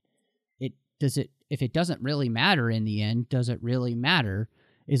 If it doesn't really matter in the end, does it really matter?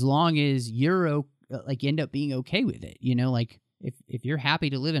 As long as you're end up being okay with it, like, if you're happy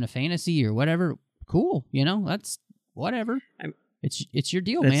to live in a fantasy or whatever, cool, that's whatever. It's your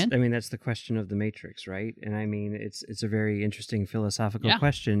deal, man. I mean, that's the question of the Matrix, right? And I mean, it's a very interesting philosophical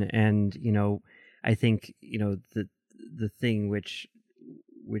question, and I think the thing which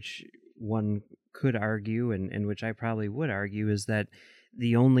one could argue, and which I probably would argue, is that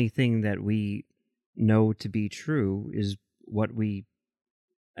the only thing that we know to be true is what we,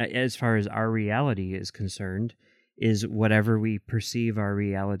 as far as our reality is concerned, is whatever we perceive our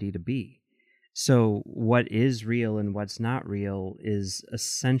reality to be. So what is real and what's not real is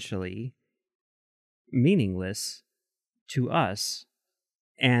essentially meaningless to us.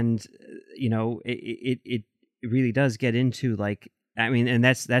 And, it really does get into, like, I mean, and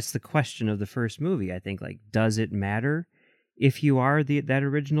that's the question of the first movie, I think. Like, does it matter if you are that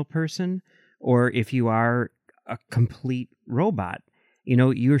original person, or if you are a complete robot?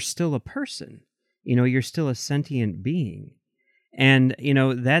 You're still a person. You're still a sentient being. And,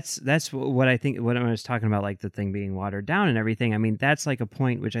 that's what I think, when I was talking about, like, the thing being watered down and everything. I mean, that's, like, a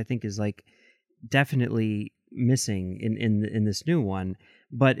point which I think is, like, definitely missing in this new one.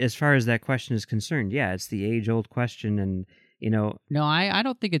 But as far as that question is concerned, yeah, it's the age-old question, and, No, I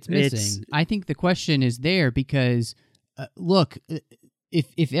don't think it's missing. I think the question is there because, look,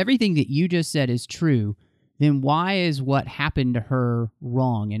 if everything that you just said is true, then why is what happened to her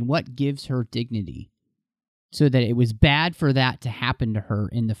wrong, and what gives her dignity? So that it was bad for that to happen to her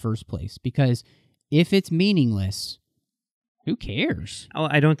in the first place. Because if it's meaningless, who cares? Oh,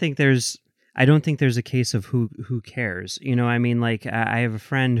 I don't think there's a case of who cares. I mean, like, I have a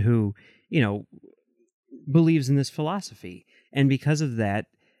friend who, believes in this philosophy, and because of that,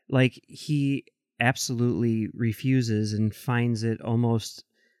 like, he absolutely refuses and finds it almost,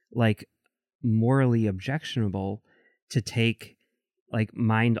 like, morally objectionable to take, like,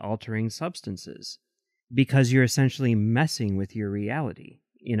 mind-altering substances, because you're essentially messing with your reality,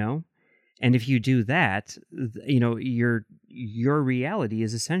 And if you do that, your reality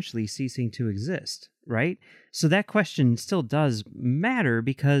is essentially ceasing to exist, right? So that question still does matter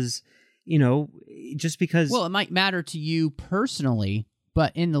because, just because... Well, it might matter to you personally,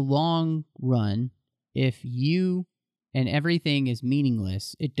 but in the long run, if you and everything is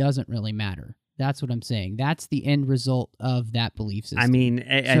meaningless, it doesn't really matter. That's what I'm saying. That's the end result of that belief system. I mean,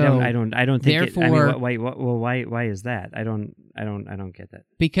 I don't think. Therefore, why is that? I don't. don't get that.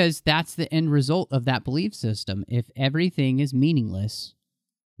 Because that's the end result of that belief system. If everything is meaningless,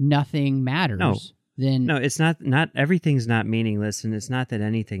 nothing matters. No, it's not everything's not meaningless, and it's not that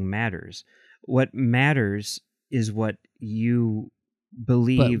anything matters. What matters is what you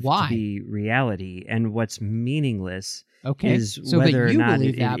believe to be reality, and what's meaningless is so, whether but you or not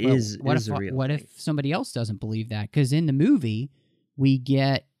believe it that, is but a real what thing. if somebody else doesn't believe that? Because in the movie, we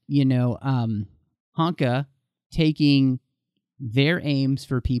get, Honka taking their aims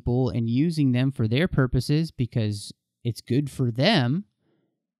for people and using them for their purposes because it's good for them.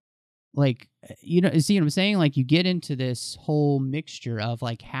 Like, see what I'm saying? Like, you get into this whole mixture of,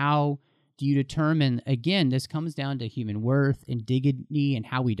 like, how do you determine, again, this comes down to human worth and dignity and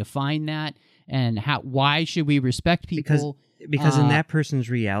how we define that, and why should we respect people? Because in that person's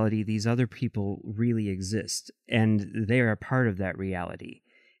reality, these other people really exist, and they are a part of that reality.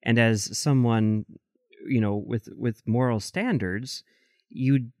 And as someone, with moral standards,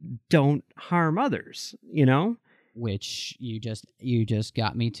 you don't harm others, Which you just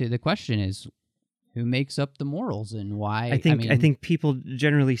got me to the question is, who makes up the morals and why? I think people,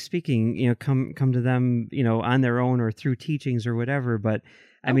 generally speaking, come to them, on their own or through teachings or whatever. But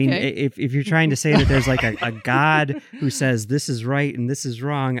I mean, if you're trying to say that there's like a God who says this is right and this is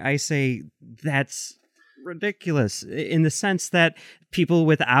wrong, I say that's ridiculous, in the sense that people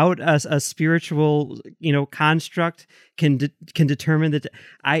without a spiritual, construct can determine that.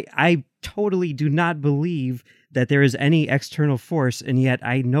 I totally do not believe that there is any external force, and yet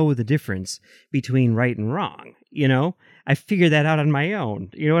I know the difference between right and wrong. I figured that out on my own.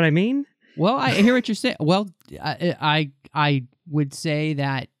 You know what I mean? Well, I hear what you're saying. Well, I would say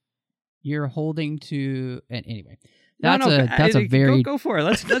that you're holding to. And anyway, that's a very go for it.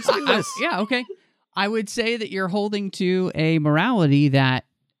 Let's do this. Yeah, okay. I would say that you're holding to a morality that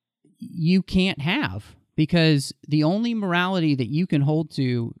you can't have, because the only morality that you can hold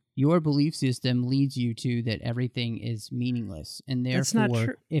to, your belief system leads you to that everything is meaningless. And therefore, that's not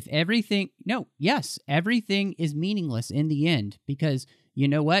true. If everything is meaningless in the end, because you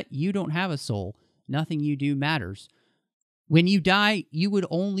know what? You don't have a soul. Nothing you do matters. When you die, you would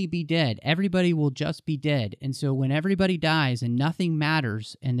only be dead. Everybody will just be dead. And so when everybody dies and nothing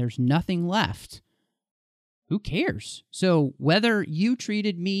matters and there's nothing left, who cares? So whether you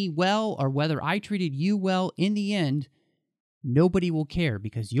treated me well or whether I treated you well, in the end, nobody will care,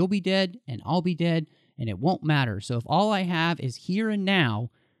 because you'll be dead and I'll be dead and it won't matter. So if all I have is here and now,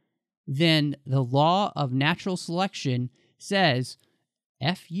 then the law of natural selection says,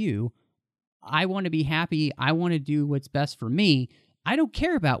 F you, I want to be happy, I want to do what's best for me. I don't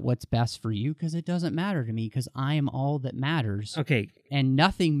care about what's best for you, because it doesn't matter to me, because I am all that matters. Okay. And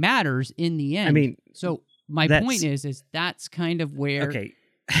nothing matters in the end. I mean, so my point is that's kind of where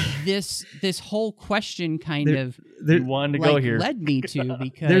this whole question you wanted to go here led me to,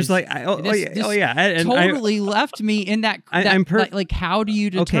 because there's like totally left me in that. Like, how do you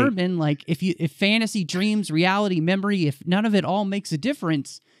determine if fantasy, dreams, reality, memory, if none of it all makes a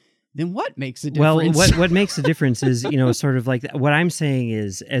difference, then what makes a difference? Well, what makes a difference is, sort of like what I'm saying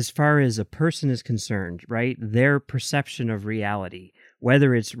is, as far as a person is concerned, right, their perception of reality,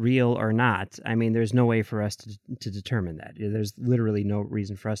 whether it's real or not, I mean, there's no way for us to determine that. There's literally no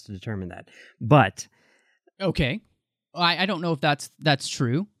reason for us to determine that. But okay, I don't know if that's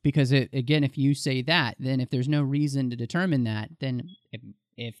true, because again, if you say that, then if there's no reason to determine that, then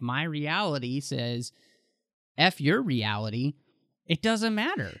if my reality says F your reality, it doesn't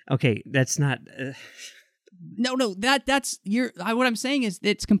matter. Okay, that's not. No, that's what I'm saying is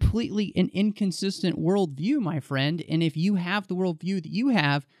it's completely an inconsistent worldview, my friend. And if you have the worldview that you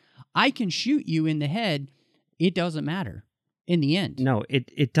have, I can shoot you in the head. It doesn't matter in the end. No,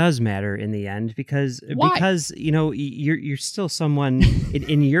 it does matter in the end, because Why? Because you're still someone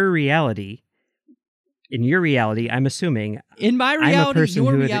in your reality. In your reality, I'm assuming. In my reality,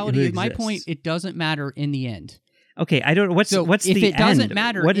 your reality. Who my point, it doesn't matter in the end. Okay, I don't. What's the end? If it doesn't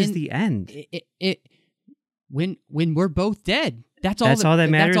matter, what is the end? When we're both dead, that's all that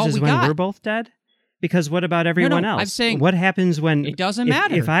matters. That's all is we when got. we're both dead. Because what about everyone else? I'm saying, what happens when it doesn't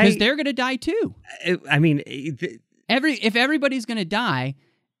matter, because they're going to die too. I mean, if everybody's going to die,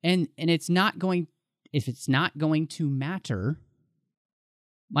 and it's not going to matter.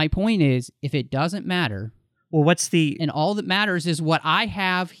 My point is, if it doesn't matter. Well, and all that matters is what I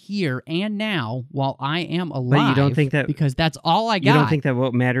have here and now while I am alive. But you don't think that, because that's all I got. You don't think that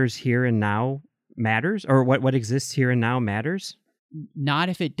what matters here and now matters, or what exists here and now matters? Not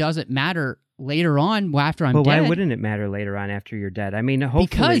if it doesn't matter. later on, after I'm But dead. why wouldn't it matter later on after you're dead? I mean, hopefully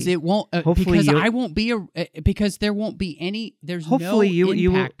because it won't. hopefully Because you'll- I won't be because there won't be any. There's hopefully no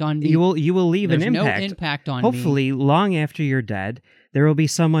impact on me. you will leave There's an impact. no impact on me. Hopefully, long after you're dead, there will be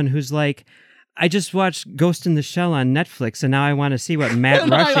someone who's like, I just watched Ghost in the Shell on Netflix, and now I want to see what Matt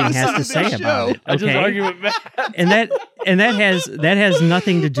And I Rushing has listened to to say that about show. it. I just okay? argue with Matt. and that has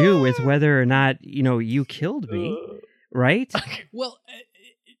nothing to do with whether or not you killed me, right? Well,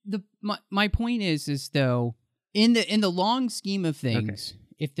 my point is though, in the long scheme of things,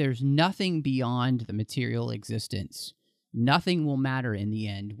 if there's nothing beyond the material existence, nothing will matter in the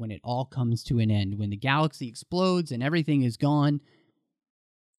end when it all comes to an end. When the galaxy explodes and everything is gone,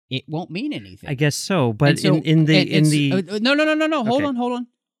 it won't mean anything. I guess so, but And so in the no. Hold Okay. on.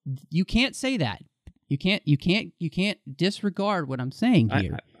 You can't say that. You can't disregard what I'm saying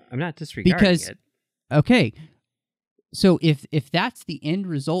here. I'm not disregarding Because it. okay, so if that's the end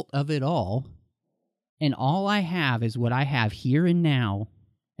result of it all, and all I have is what I have here and now,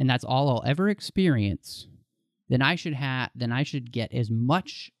 and that's all I'll ever experience, then I should get as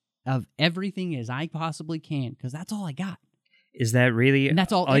much of everything as I possibly can, because that's all I got. Is that really And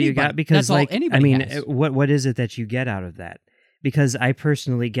that's all you anybody- got? Because that's all anybody has. what is it that you get out of that? Because I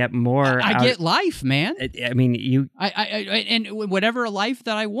personally get more. I get life, man. I mean, you. I and whatever life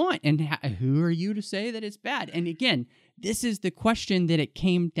that I want, and who are you to say that it's bad? And again, this is the question that it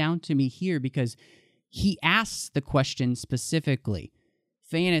came down to me here, because he asks the question specifically: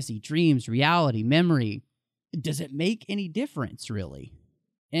 fantasy, dreams, reality, memory. Does it make any difference, really?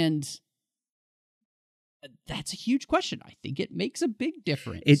 And that's a huge question. I think it makes a big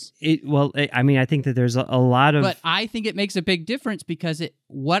difference. I mean, I think that there's a lot of. But I think it makes a big difference because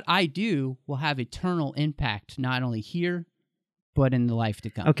what I do will have eternal impact, not only here, but in the life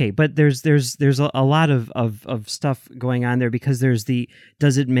to come. Okay, but there's a lot of stuff going on there, because there's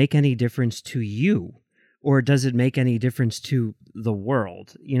does it make any difference to you, or does it make any difference to the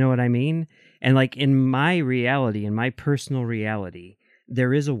world? You know what I mean? And like in my reality, in my personal reality,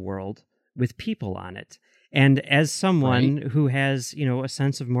 there is a world with people on it. And as someone who has, a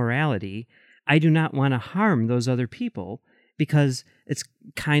sense of morality, I do not want to harm those other people, because it's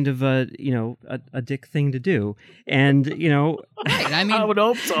kind of a dick thing to do. And, Right, I mean, I would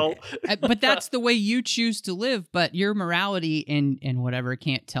hope so. but that's the way you choose to live. But your morality and whatever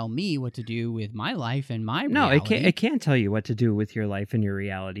can't tell me what to do with my life and my no, reality. it can't tell you what to do with your life and your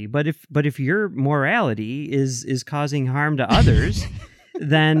reality. But if your morality is causing harm to others,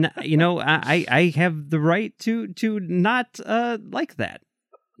 then I have the right to not like that.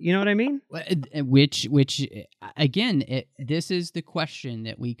 You know what I mean? Which again, this is the question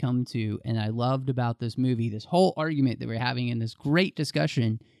that we come to, and I loved about this movie, this whole argument that we're having in this great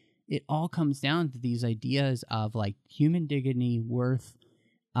discussion. It all comes down to these ideas of like human dignity, worth,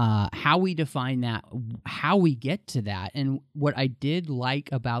 how we define that, how we get to that. And what I did like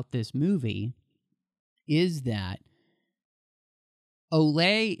about this movie is that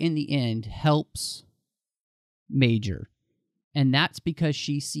Olay, in the end, helps Major. And that's because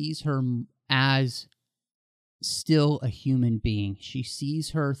she sees her as still a human being. She sees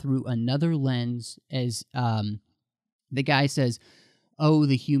her through another lens, as the guy says, "Oh,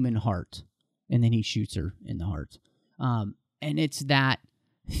 the human heart." And then he shoots her in the heart. And it's that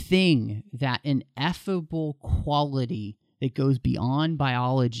thing, that ineffable quality that goes beyond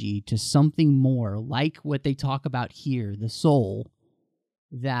biology to something more, like what they talk about here, the soul,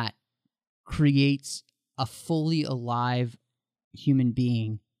 that creates a fully alive human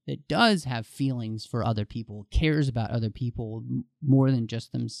being that does have feelings for other people, cares about other people more than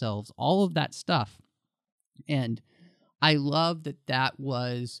just themselves, all of that stuff. And I love that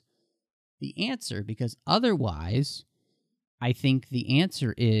was the answer, because otherwise, I think the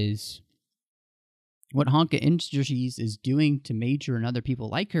answer is what Honka Industries is doing to Major and other people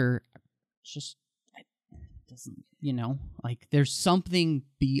like her. Just doesn't, like there's something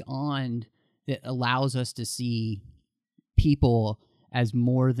beyond that allows us to see people as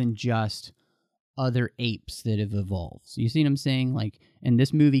more than just other apes that have evolved. So you see what I'm saying? Like, and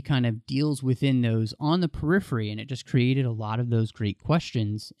this movie kind of deals within those on the periphery, and it just created a lot of those great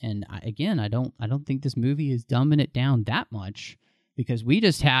questions. And I don't think this movie is dumbing it down that much, because we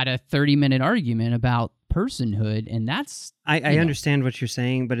just had a 30-minute argument about personhood, and that's... I understand what you're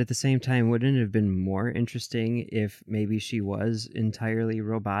saying, but at the same time, wouldn't it have been more interesting if maybe she was entirely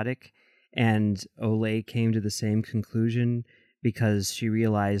robotic, and Olay came to the same conclusion because she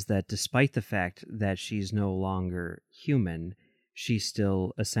realized that despite the fact that she's no longer human, she's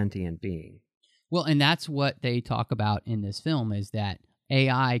still a sentient being? Well, and that's what they talk about in this film, is that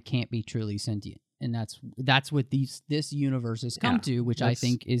AI can't be truly sentient. and that's what this universe has come to, which I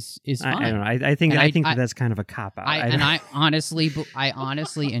think is fine. I don't know. I think that's kind of a cop out. I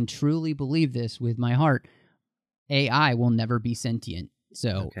honestly and truly believe this with my heart. AI will never be sentient.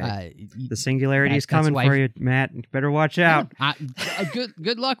 So the singularity is coming for you, Matt. You better watch out.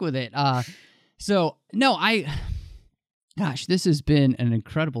 Good luck with it. Gosh, this has been an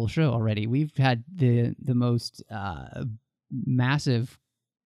incredible show already. We've had the most massive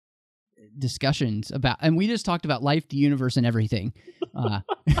discussions about, and we just talked about life, the universe, and everything.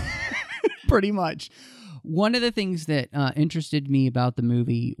 Pretty much. One of the things that interested me about the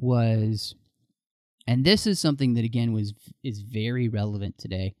movie was, and this is something that again is very relevant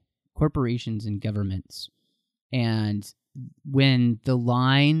today, corporations and governments, and when the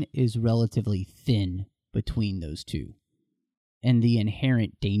line is relatively thin between those two, and the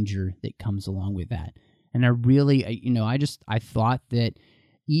inherent danger that comes along with that. And I thought that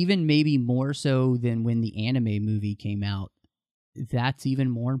even maybe more so than when the anime movie came out, that's even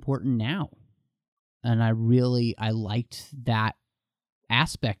more important now. And I liked that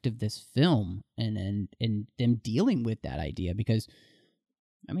aspect of this film and them dealing with that idea, because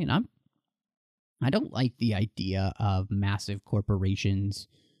I mean, I don't like the idea of massive corporations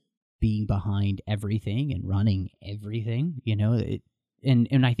being behind everything and running everything,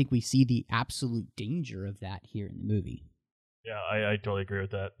 and I think we see the absolute danger of that here in the movie. Yeah, I totally agree with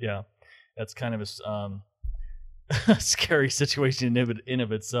that. Yeah, that's kind of a scary situation in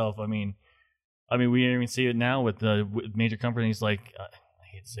of itself. I mean, we even see it now with major companies like I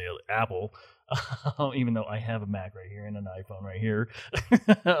hate to say it, Apple, even though I have a Mac right here and an iPhone right here,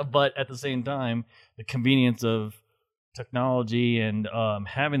 but at the same time, the convenience of technology and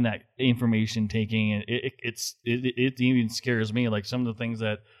having that information taking it even scares me. Like some of the things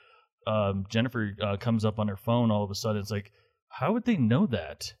that Jennifer comes up on her phone all of a sudden, it's like, how would they know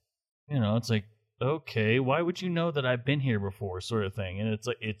that? It's like, okay, why would you know that I've been here before, sort of thing. And it's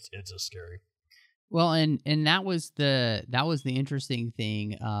like it's just scary. Well, and that was the interesting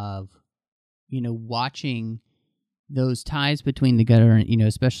thing of watching those ties between the Cutter and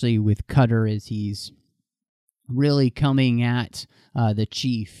especially with Cutter as he's really coming at the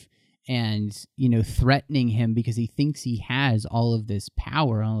chief and threatening him because he thinks he has all of this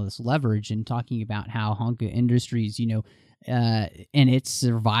power, all of this leverage, and talking about how Honka Industries and its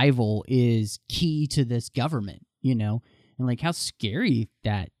survival is key to this government, and like how scary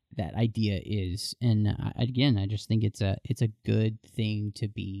that idea is. And again, I just think it's a good thing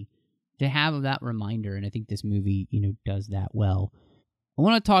to have that reminder, and I think this movie does that well. I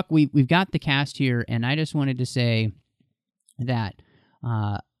want to talk. We've got the cast here, and I just wanted to say that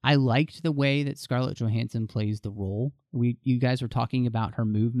I liked the way that Scarlett Johansson plays the role. You guys were talking about her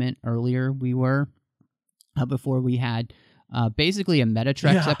movement earlier. We were before we had basically a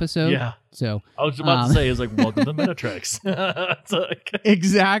Metatrex episode. Yeah. So I was about to say, it's like, welcome to Metatrex.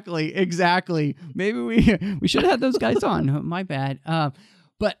 Exactly. Maybe we should have had those guys on. My bad.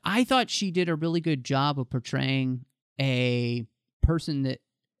 But I thought she did a really good job of portraying a person that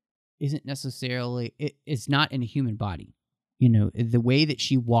isn't necessarily, it's not in a human body. The way that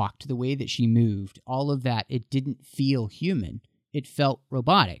she walked, the way that she moved, all of that, it didn't feel human. It felt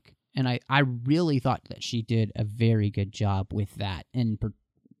robotic. And I really thought that she did a very good job with that and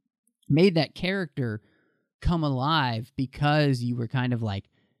made that character come alive, because you were kind of like,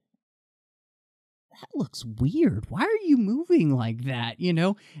 that looks weird. Why are you moving like that?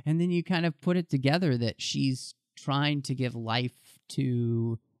 And then you kind of put it together that she's trying to give life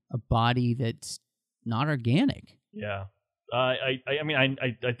to a body that's not organic. Yeah. I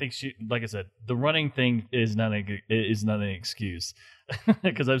think she, like I said, the running thing is not an excuse,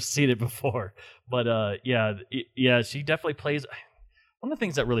 because I've seen it before. But she definitely plays. One of the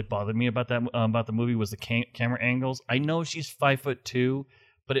things that really bothered me about the movie was the camera angles. I know she's 5'2",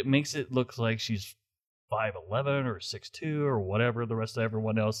 but it makes it look like she's 5'11" or 6'2" or whatever the rest of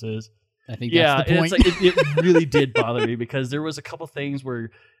everyone else is. I think that's the point. It's like, it really did bother me, because there was a couple things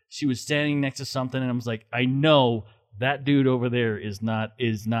where she was standing next to something, and I was like, I know that dude over there is not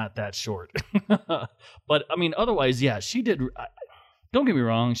that short. But I mean, otherwise, yeah, she did. Don't get me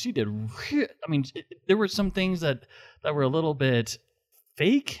wrong, she did. I mean, there were some things that were a little bit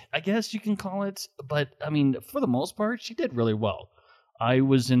fake, I guess you can call it. But I mean, for the most part, she did really well. I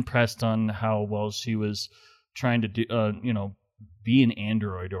was impressed on how well she was trying to do, be an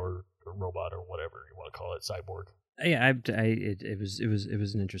android or a robot or whatever you want to call it, cyborg. Yeah, it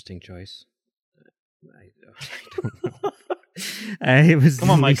was an interesting choice. I don't know. It was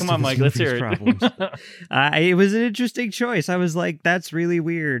come on, Mike. Let's hear it. It was an interesting choice. I was like, that's really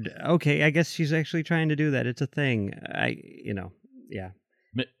weird. Okay, I guess she's actually trying to do that. It's a thing. Yeah.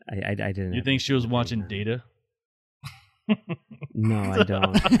 I didn't. You think she was watching Data? No, I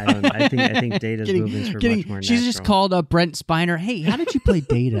don't. I think Data's movements were much more natural. She's just called up Brent Spiner. Hey, how did you play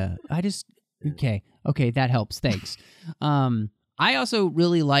Data? Okay, that helps. Thanks. I also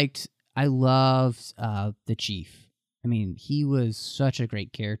really loved the Chief. I mean, he was such a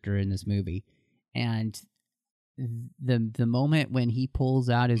great character in this movie, and the moment when he pulls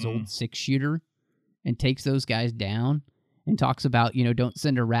out his old 6-shooter and takes those guys down and talks about, don't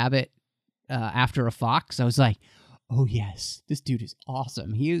send a rabbit after a fox, I was like, oh yes, this dude is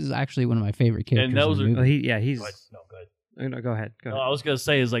awesome. He is actually one of my favorite characters. And that was he's. go ahead. No, go ahead. I was gonna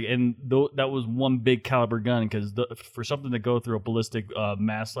say is that was one big caliber gun because for something to go through a ballistic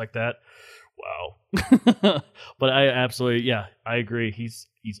mass like that, wow. But I absolutely, I agree. He's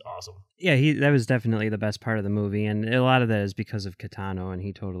awesome. Yeah, that was definitely the best part of the movie, and a lot of that is because of Kitano, and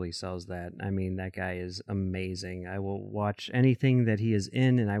he totally sells that. I mean, that guy is amazing. I will watch anything that he is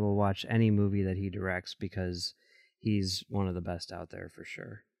in, and I will watch any movie that he directs because he's one of the best out there for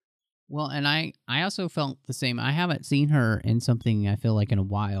sure. Well, and I also felt the same. I haven't seen her in something I feel like in a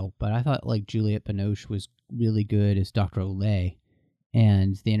while, but I thought Juliette Binoche was really good as Dr. Olay,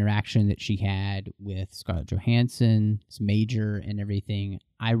 and the interaction that she had with Scarlett Johansson, as Major, and everything.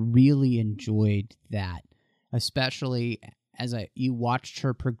 I really enjoyed that, especially as you watched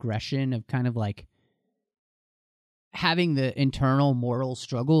her progression of kind of having the internal moral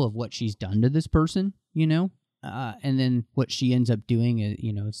struggle of what she's done to this person, and then what she ends up doing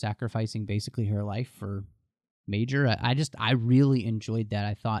is, sacrificing basically her life for Major. I really enjoyed that.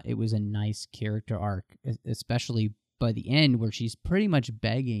 I thought it was a nice character arc, especially by the end where she's pretty much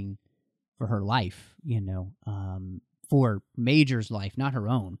begging for her life, for Major's life, not her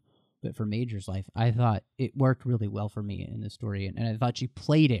own, but for Major's life. I thought it worked really well for me in the story, and I thought she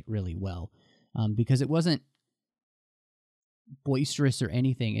played it really well, because it wasn't boisterous or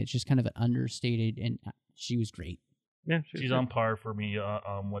anything. It's just kind of an understated, and she was great. Yeah, she's on par for me.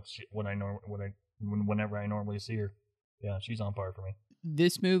 Whenever I normally see her, yeah, she's on par for me.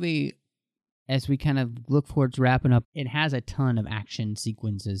 This movie, as we kind of look forward to wrapping up, it has a ton of action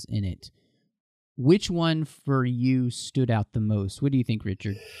sequences in it. Which one for you stood out the most? What do you think,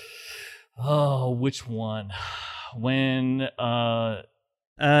 Richard? Oh, which one? When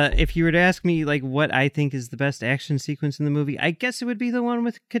if you were to ask me what I think is the best action sequence in the movie, I guess it would be the one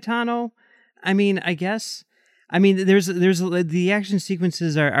with Kitano. I mean, there's the action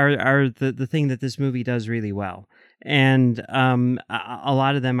sequences are the thing that this movie does really well. And a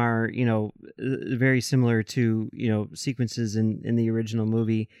lot of them are, very similar to, sequences in the original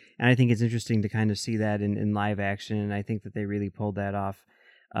movie. And I think it's interesting to kind of see that in live action. And I think that they really pulled that off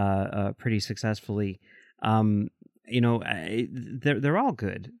pretty successfully. They're all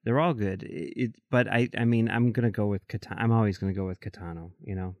good. They're all good. But I'm going to go with Kitano. I'm always going to go with Kitano.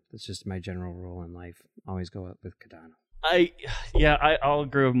 That's just my general rule in life. Always go with Kitano. I'll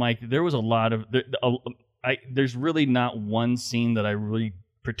agree with Mike. There was a lot of... there's really not one scene that I really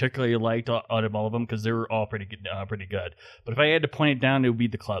particularly liked out of all of them because they were all pretty good. But if I had to point it down, it would be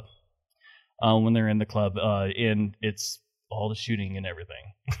the club. When they're in the club, and it's all the shooting and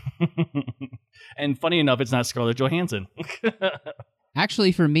everything. And funny enough, it's not Scarlett Johansson.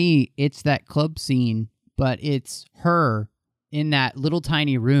 Actually, for me, it's that club scene, but it's her in that little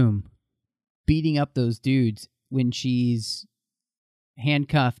tiny room beating up those dudes when she's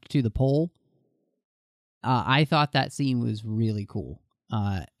handcuffed to the pole. I thought that scene was really cool.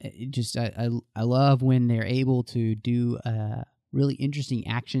 I love when they're able to do a really interesting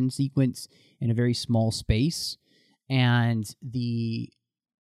action sequence in a very small space, and the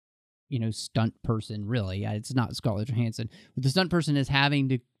stunt person, really, it's not Scarlett Johansson, but the stunt person is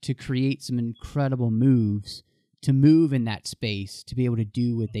having to create some incredible moves to move in that space to be able to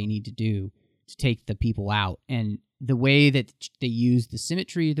do what they need to do to take the people out. And the way that they use the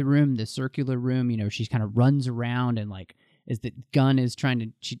symmetry of the room, the circular room, she kind of runs around and as the gun is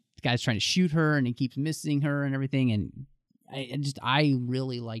the guy's trying to shoot her and he keeps missing her and everything. And I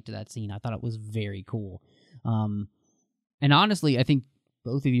really liked that scene. I thought it was very cool. And honestly, I think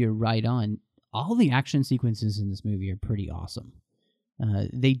both of you are right on. All the action sequences in this movie are pretty awesome.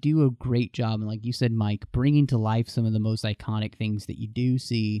 They do a great job. And like you said, Mike, bringing to life some of the most iconic things that you do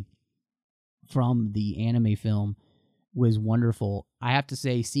see from the anime film was wonderful. I have to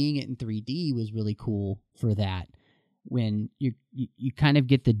say, seeing it in 3D was really cool for that. When you kind of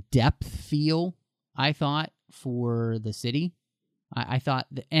get the depth feel, I thought, for the city. I thought,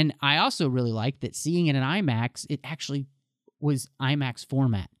 and I also really liked that seeing it in IMAX, it actually was IMAX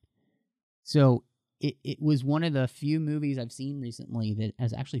format. So it was one of the few movies I've seen recently that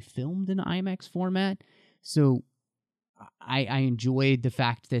has actually filmed in IMAX format. So I enjoyed the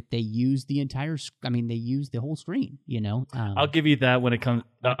fact that they used the entire. They used the whole screen. I'll give you that when it comes.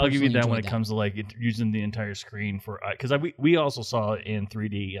 I'll give you that when it that. comes to like using the entire screen for because we also saw it in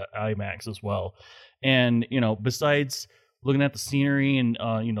 3D IMAX as well, and besides looking at the scenery and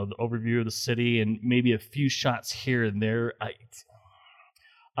the overview of the city and maybe a few shots here and there,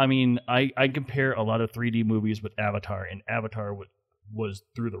 I compare a lot of 3D movies with Avatar, and Avatar was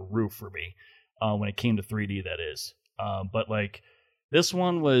through the roof for me when it came to 3D. That is. But like this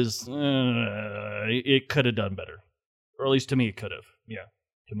one was, it could have done better, or at least to me it could have. Yeah,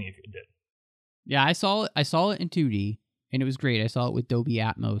 to me it did. Yeah, I saw it in 2D, and it was great. I saw it with Dolby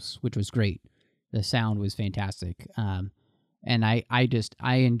Atmos, which was great. The sound was fantastic. And I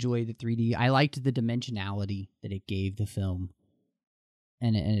enjoyed the 3D. I liked the dimensionality that it gave the film,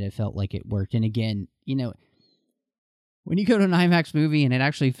 and it felt like it worked. And again, when you go to an IMAX movie and it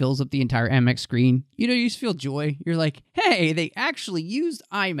actually fills up the entire IMAX screen, you just feel joy. You're like, hey, they actually used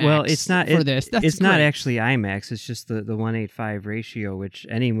IMAX. Well, it's not for this. It's not actually IMAX. It's just the 1:8:5 ratio, which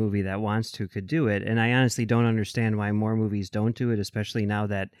any movie that wants to could do it. And I honestly don't understand why more movies don't do it, especially now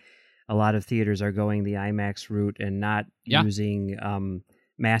that a lot of theaters are going the IMAX route and not using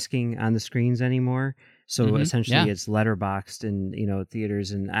masking on the screens anymore. So essentially, it's letterboxed in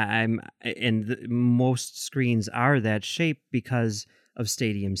theaters, and most screens are that shape because of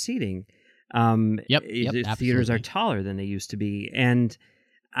stadium seating. Theaters are taller than they used to be, and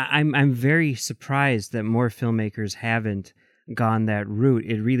I'm very surprised that more filmmakers haven't gone that route.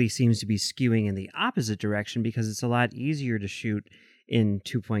 It really seems to be skewing in the opposite direction because it's a lot easier to shoot in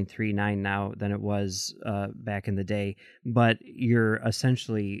 2.39 now than it was back in the day. But you're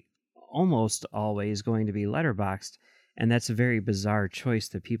essentially almost always going to be letterboxed, and that's a very bizarre choice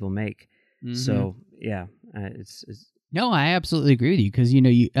that people make. So it's no, I absolutely agree with you because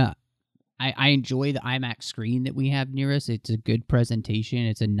I enjoy the IMAX screen that we have near us. It's a good presentation.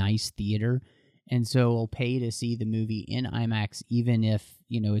 It's a nice theater, and so I'll pay to see the movie in IMAX, even if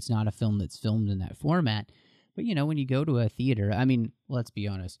it's not a film that's filmed in that format. But when you go to a theater, let's be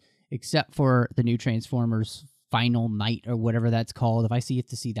honest, except for the new Transformers Final Night or whatever that's called, if I get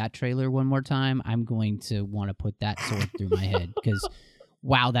to see that trailer one more time, I'm going to want to put that sword through my head because,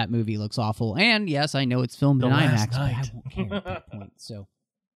 wow, that movie looks awful. And yes, I know it's filmed in IMAX, but I won't care at that point. So,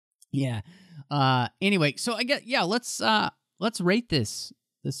 yeah. Anyway, so I guess let's rate this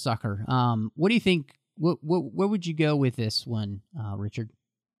sucker. What do you think? Where would you go with this one, Richard?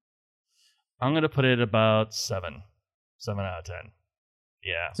 I'm gonna put it about 7 out of 10.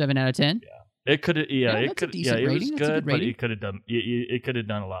 Yeah, 7 out of 10. Yeah. It could, it could, it was good, but it could have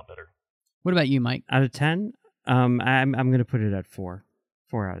done a lot better. What about you, Mike? Out of 10, I'm going to put it at 4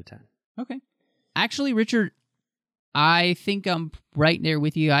 out of 10. Okay. Actually, Richard, I think I'm right there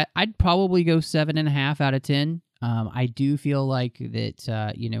with you. I'd probably go 7.5 out of 10. I do feel like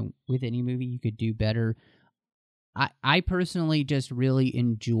that, with any movie you could do better. I personally just really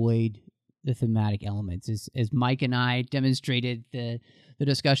enjoyed the thematic elements, as Mike and I demonstrated the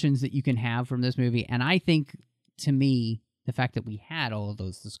discussions that you can have from this movie. And I think, to me, the fact that we had all of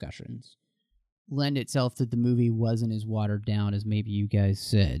those discussions lend itself that the movie wasn't as watered down as maybe you guys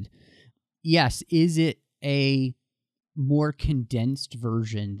said. Yes, is it a more condensed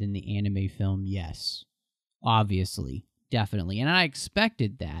version than the anime film? Yes, obviously, definitely. And I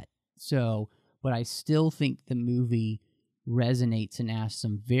expected that. So, but I still think the movie resonates and asks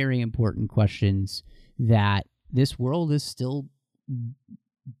some very important questions that this world is still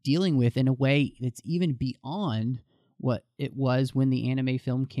dealing with in a way that's even beyond what it was when the anime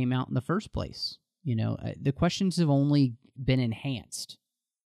film came out in the first place. The questions have only been enhanced,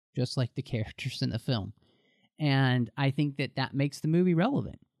 just like the characters in the film. And I think that makes the movie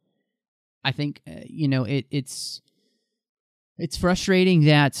relevant. I think, it's frustrating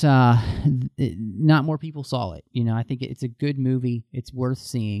that not more people saw it. I think it's a good movie. It's worth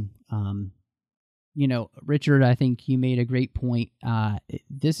seeing. Richard, I think you made a great point.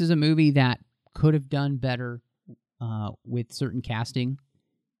 This is a movie that could have done better with certain casting.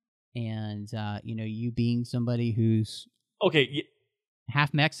 And, you being somebody who's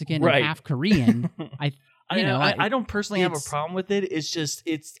half Mexican and half Korean, I don't personally have a problem with it. It's just,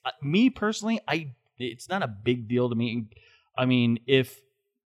 me personally, it's not a big deal to me. I mean, if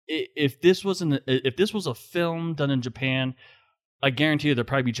this was a film done in Japan, I guarantee you there'd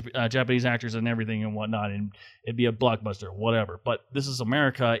probably be Japanese actors and everything and whatnot, and it'd be a blockbuster, whatever. But this is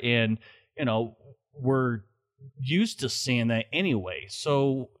America, and we're used to seeing that anyway.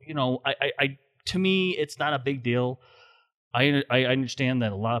 So I to me, it's not a big deal. I understand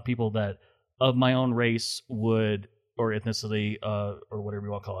that a lot of people that of my own race would, or ethnicity, or whatever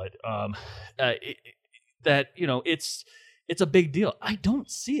you want to call it, that, you know, it's a big deal. I don't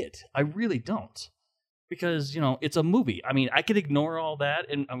see it. I really don't. Because, you know, it's a movie. I mean, I could ignore all that,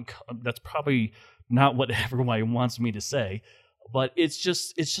 and that's probably not what everyone wants me to say, but it's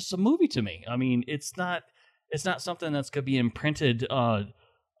just a movie to me. I mean, it's not something that's going to be imprinted on.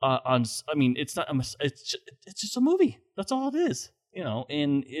 I mean, it's just a movie. That's all it is, you know.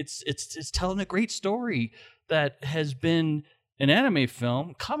 And it's telling a great story that has been an anime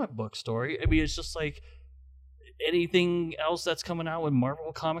film, comic book story. I mean, it's just like anything else that's coming out with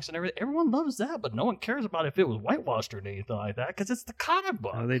Marvel comics and everything. Everyone loves that, but no one cares about if it was whitewashed or anything like that because it's the comic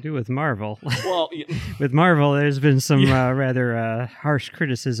book. Oh, they do with Marvel. Well, with Marvel, there's been some rather harsh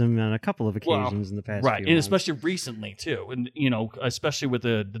criticism on a couple of occasions in the past right, few and months. especially recently too, and you know, especially with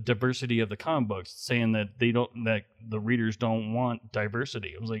the diversity of the comic books, saying that that the readers don't want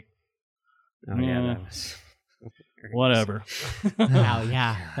diversity. I was like, oh yeah, that was. Whatever. Wow,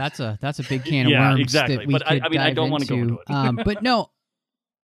 yeah, that's a big can of yeah, worms. Exactly. That we but could I mean, I dive don't want to go into it. But no,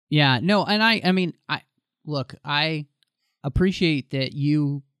 yeah, no, and I mean, I appreciate that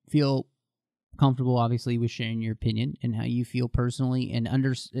you feel comfortable, obviously, with sharing your opinion and how you feel personally, and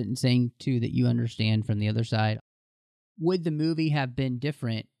saying too that you understand from the other side. Would the movie have been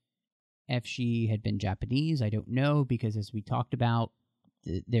different if she had been Japanese? I don't know, because as we talked about,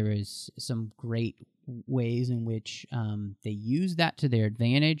 there is some great ways in which they use that to their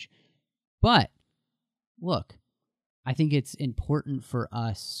advantage. But look, I think it's important for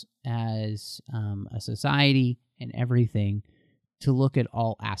us as a society and everything to look at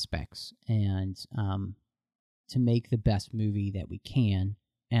all aspects and to make the best movie that we can.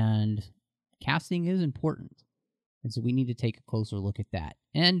 And casting is important. And so we need to take a closer look at that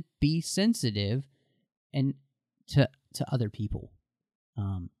and be sensitive and to other people.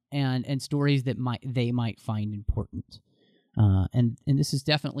 And stories that they might find important, and this is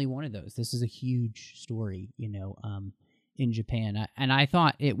definitely one of those. This is a huge story, you know, in Japan, and I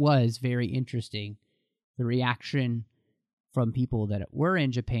thought it was very interesting, the reaction from people that were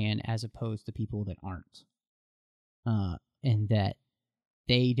in Japan as opposed to people that aren't, and that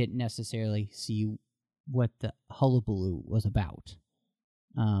they didn't necessarily see what the hullabaloo was about,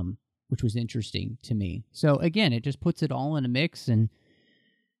 which was interesting to me. So again, it just puts it all in a mix, and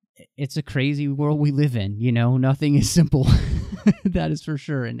it's a crazy world we live in, you know. Nothing is simple. That is for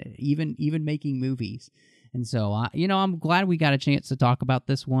sure. And even making movies. And so, you know, I'm glad we got a chance to talk about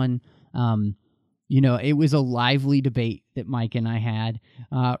this one. You know, it was a lively debate that Mike and I had.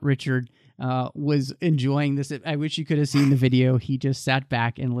 Richard was enjoying this. I wish you could have seen the video. He just sat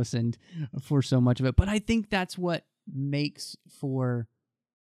back and listened for so much of it. But I think that's what makes for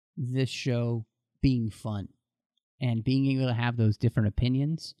this show being fun, and being able to have those different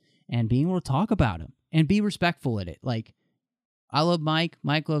opinions and being able to talk about them and be respectful at it. Like, I love Mike.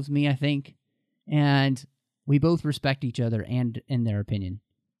 Mike loves me, I think. And we both respect each other and in their opinion.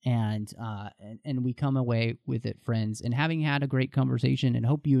 And we come away with it friends and having had a great conversation, and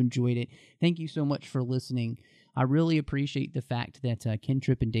hope you enjoyed it. Thank you so much for listening. I really appreciate the fact that Ken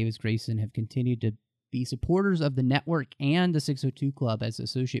Tripp and Davis Grayson have continued to be supporters of the network and the 602 Club as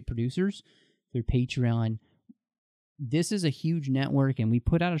associate producers through Patreon. This is a huge network, and we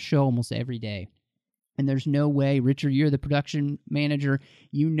put out a show almost every day. And there's no way, Richard, you're the production manager.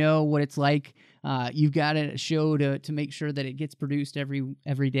 You know what it's like. You've got a show to make sure that it gets produced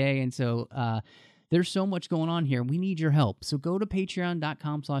every day. And so there's so much going on here. We need your help. So go to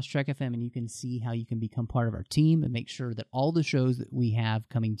patreon.com/TrekFM, and you can see how you can become part of our team and make sure that all the shows that we have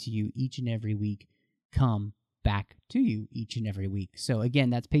coming to you each and every week come back to you each and every week. So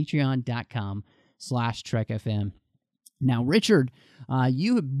again, that's patreon.com/TrekFM. Now, Richard,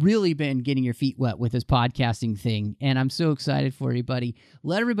 you have really been getting your feet wet with this podcasting thing, and I'm so excited for you, buddy.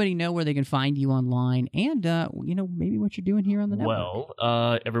 Let everybody know where they can find you online, and you know, maybe what you're doing here on the network.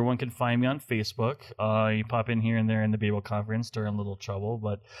 Well, everyone can find me on Facebook. You pop in here and there in the Babel Conference during a little trouble,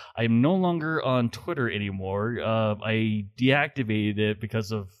 but I'm no longer on Twitter anymore. I deactivated it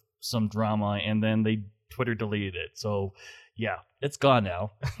because of some drama, and then Twitter deleted it. So yeah, it's gone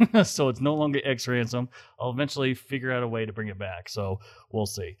now. So it's no longer X Ransom. I'll eventually figure out a way to bring it back. So we'll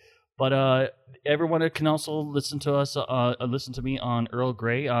see. But everyone can also listen to us. Listen to me on Earl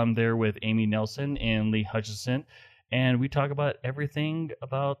Grey. I'm there with Amy Nelson and Lee Hutchison, and we talk about everything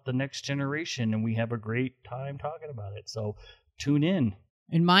about the next generation, and we have a great time talking about it. So tune in.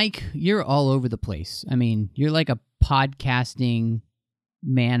 And Mike, you're all over the place. I mean, you're like a podcasting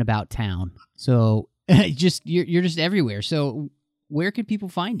man about town. So you're just everywhere. So where can people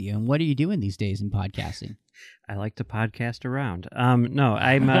find you, and what are you doing these days in podcasting? I like to podcast around. No,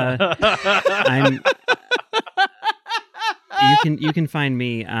 I'm You can find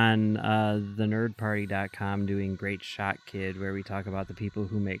me on thenerdparty.com doing Great Shot Kid, where we talk about the people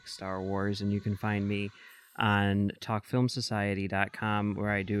who make Star Wars, and you can find me on talkfilmsociety.com,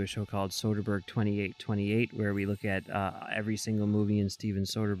 where I do a show called Soderbergh 2828, where we look at every single movie in Steven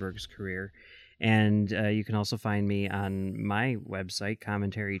Soderbergh's career. And you can also find me on my website,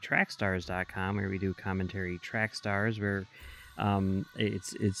 commentarytrackstars.com, where we do commentary track stars, where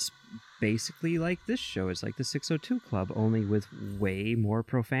it's basically like this show. It's like the 602 Club, only with way more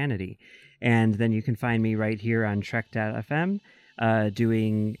profanity. And then you can find me right here on Trek.fm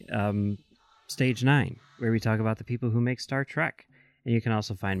doing Stage 9, where we talk about the people who make Star Trek. And you can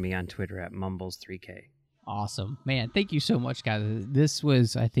also find me on Twitter at Mumbles3K. Awesome. Man, thank you so much, guys. This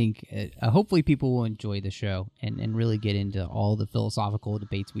was, I think, hopefully people will enjoy the show and really get into all the philosophical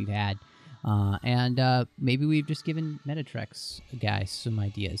debates we've had. And maybe we've just given Metatrex guys some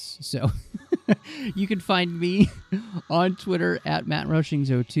ideas. So you can find me on Twitter at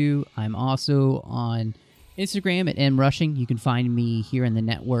MattRushings02. I'm also on Instagram at MRushing. You can find me here in the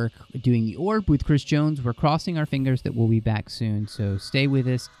network doing The Orb with Chris Jones. We're crossing our fingers that we'll be back soon. So stay with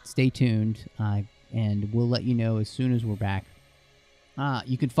us, stay tuned, and we'll let you know as soon as we're back.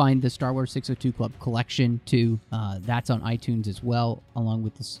 You can find the Star Wars 602 Club collection, too. That's on iTunes as well, along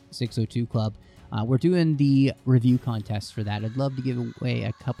with the 602 Club. We're doing the review contest for that. I'd love to give away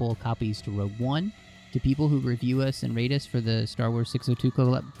a couple of copies to Rogue One to people who review us and rate us for the Star Wars 602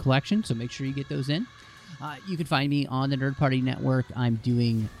 Club collection, so make sure you get those in. You can find me on the Nerd Party Network. I'm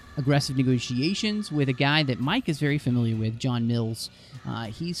doing Aggressive Negotiations with a guy that Mike is very familiar with, John Mills.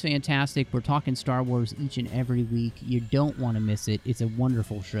 He's fantastic. We're talking Star Wars each and every week. You don't want to miss it. It's a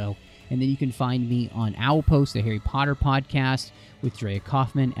wonderful show. And then you can find me on Owlpost, the Harry Potter podcast, with Drea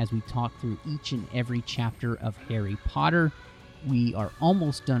Kaufman, as we talk through each and every chapter of Harry Potter. We are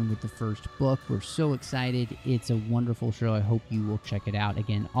almost done with the first book. We're so excited. It's a wonderful show. I hope you will check it out.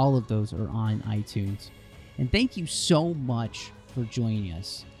 Again, all of those are on iTunes. And thank you so much for joining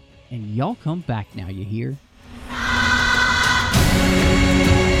us. And y'all come back now, you hear?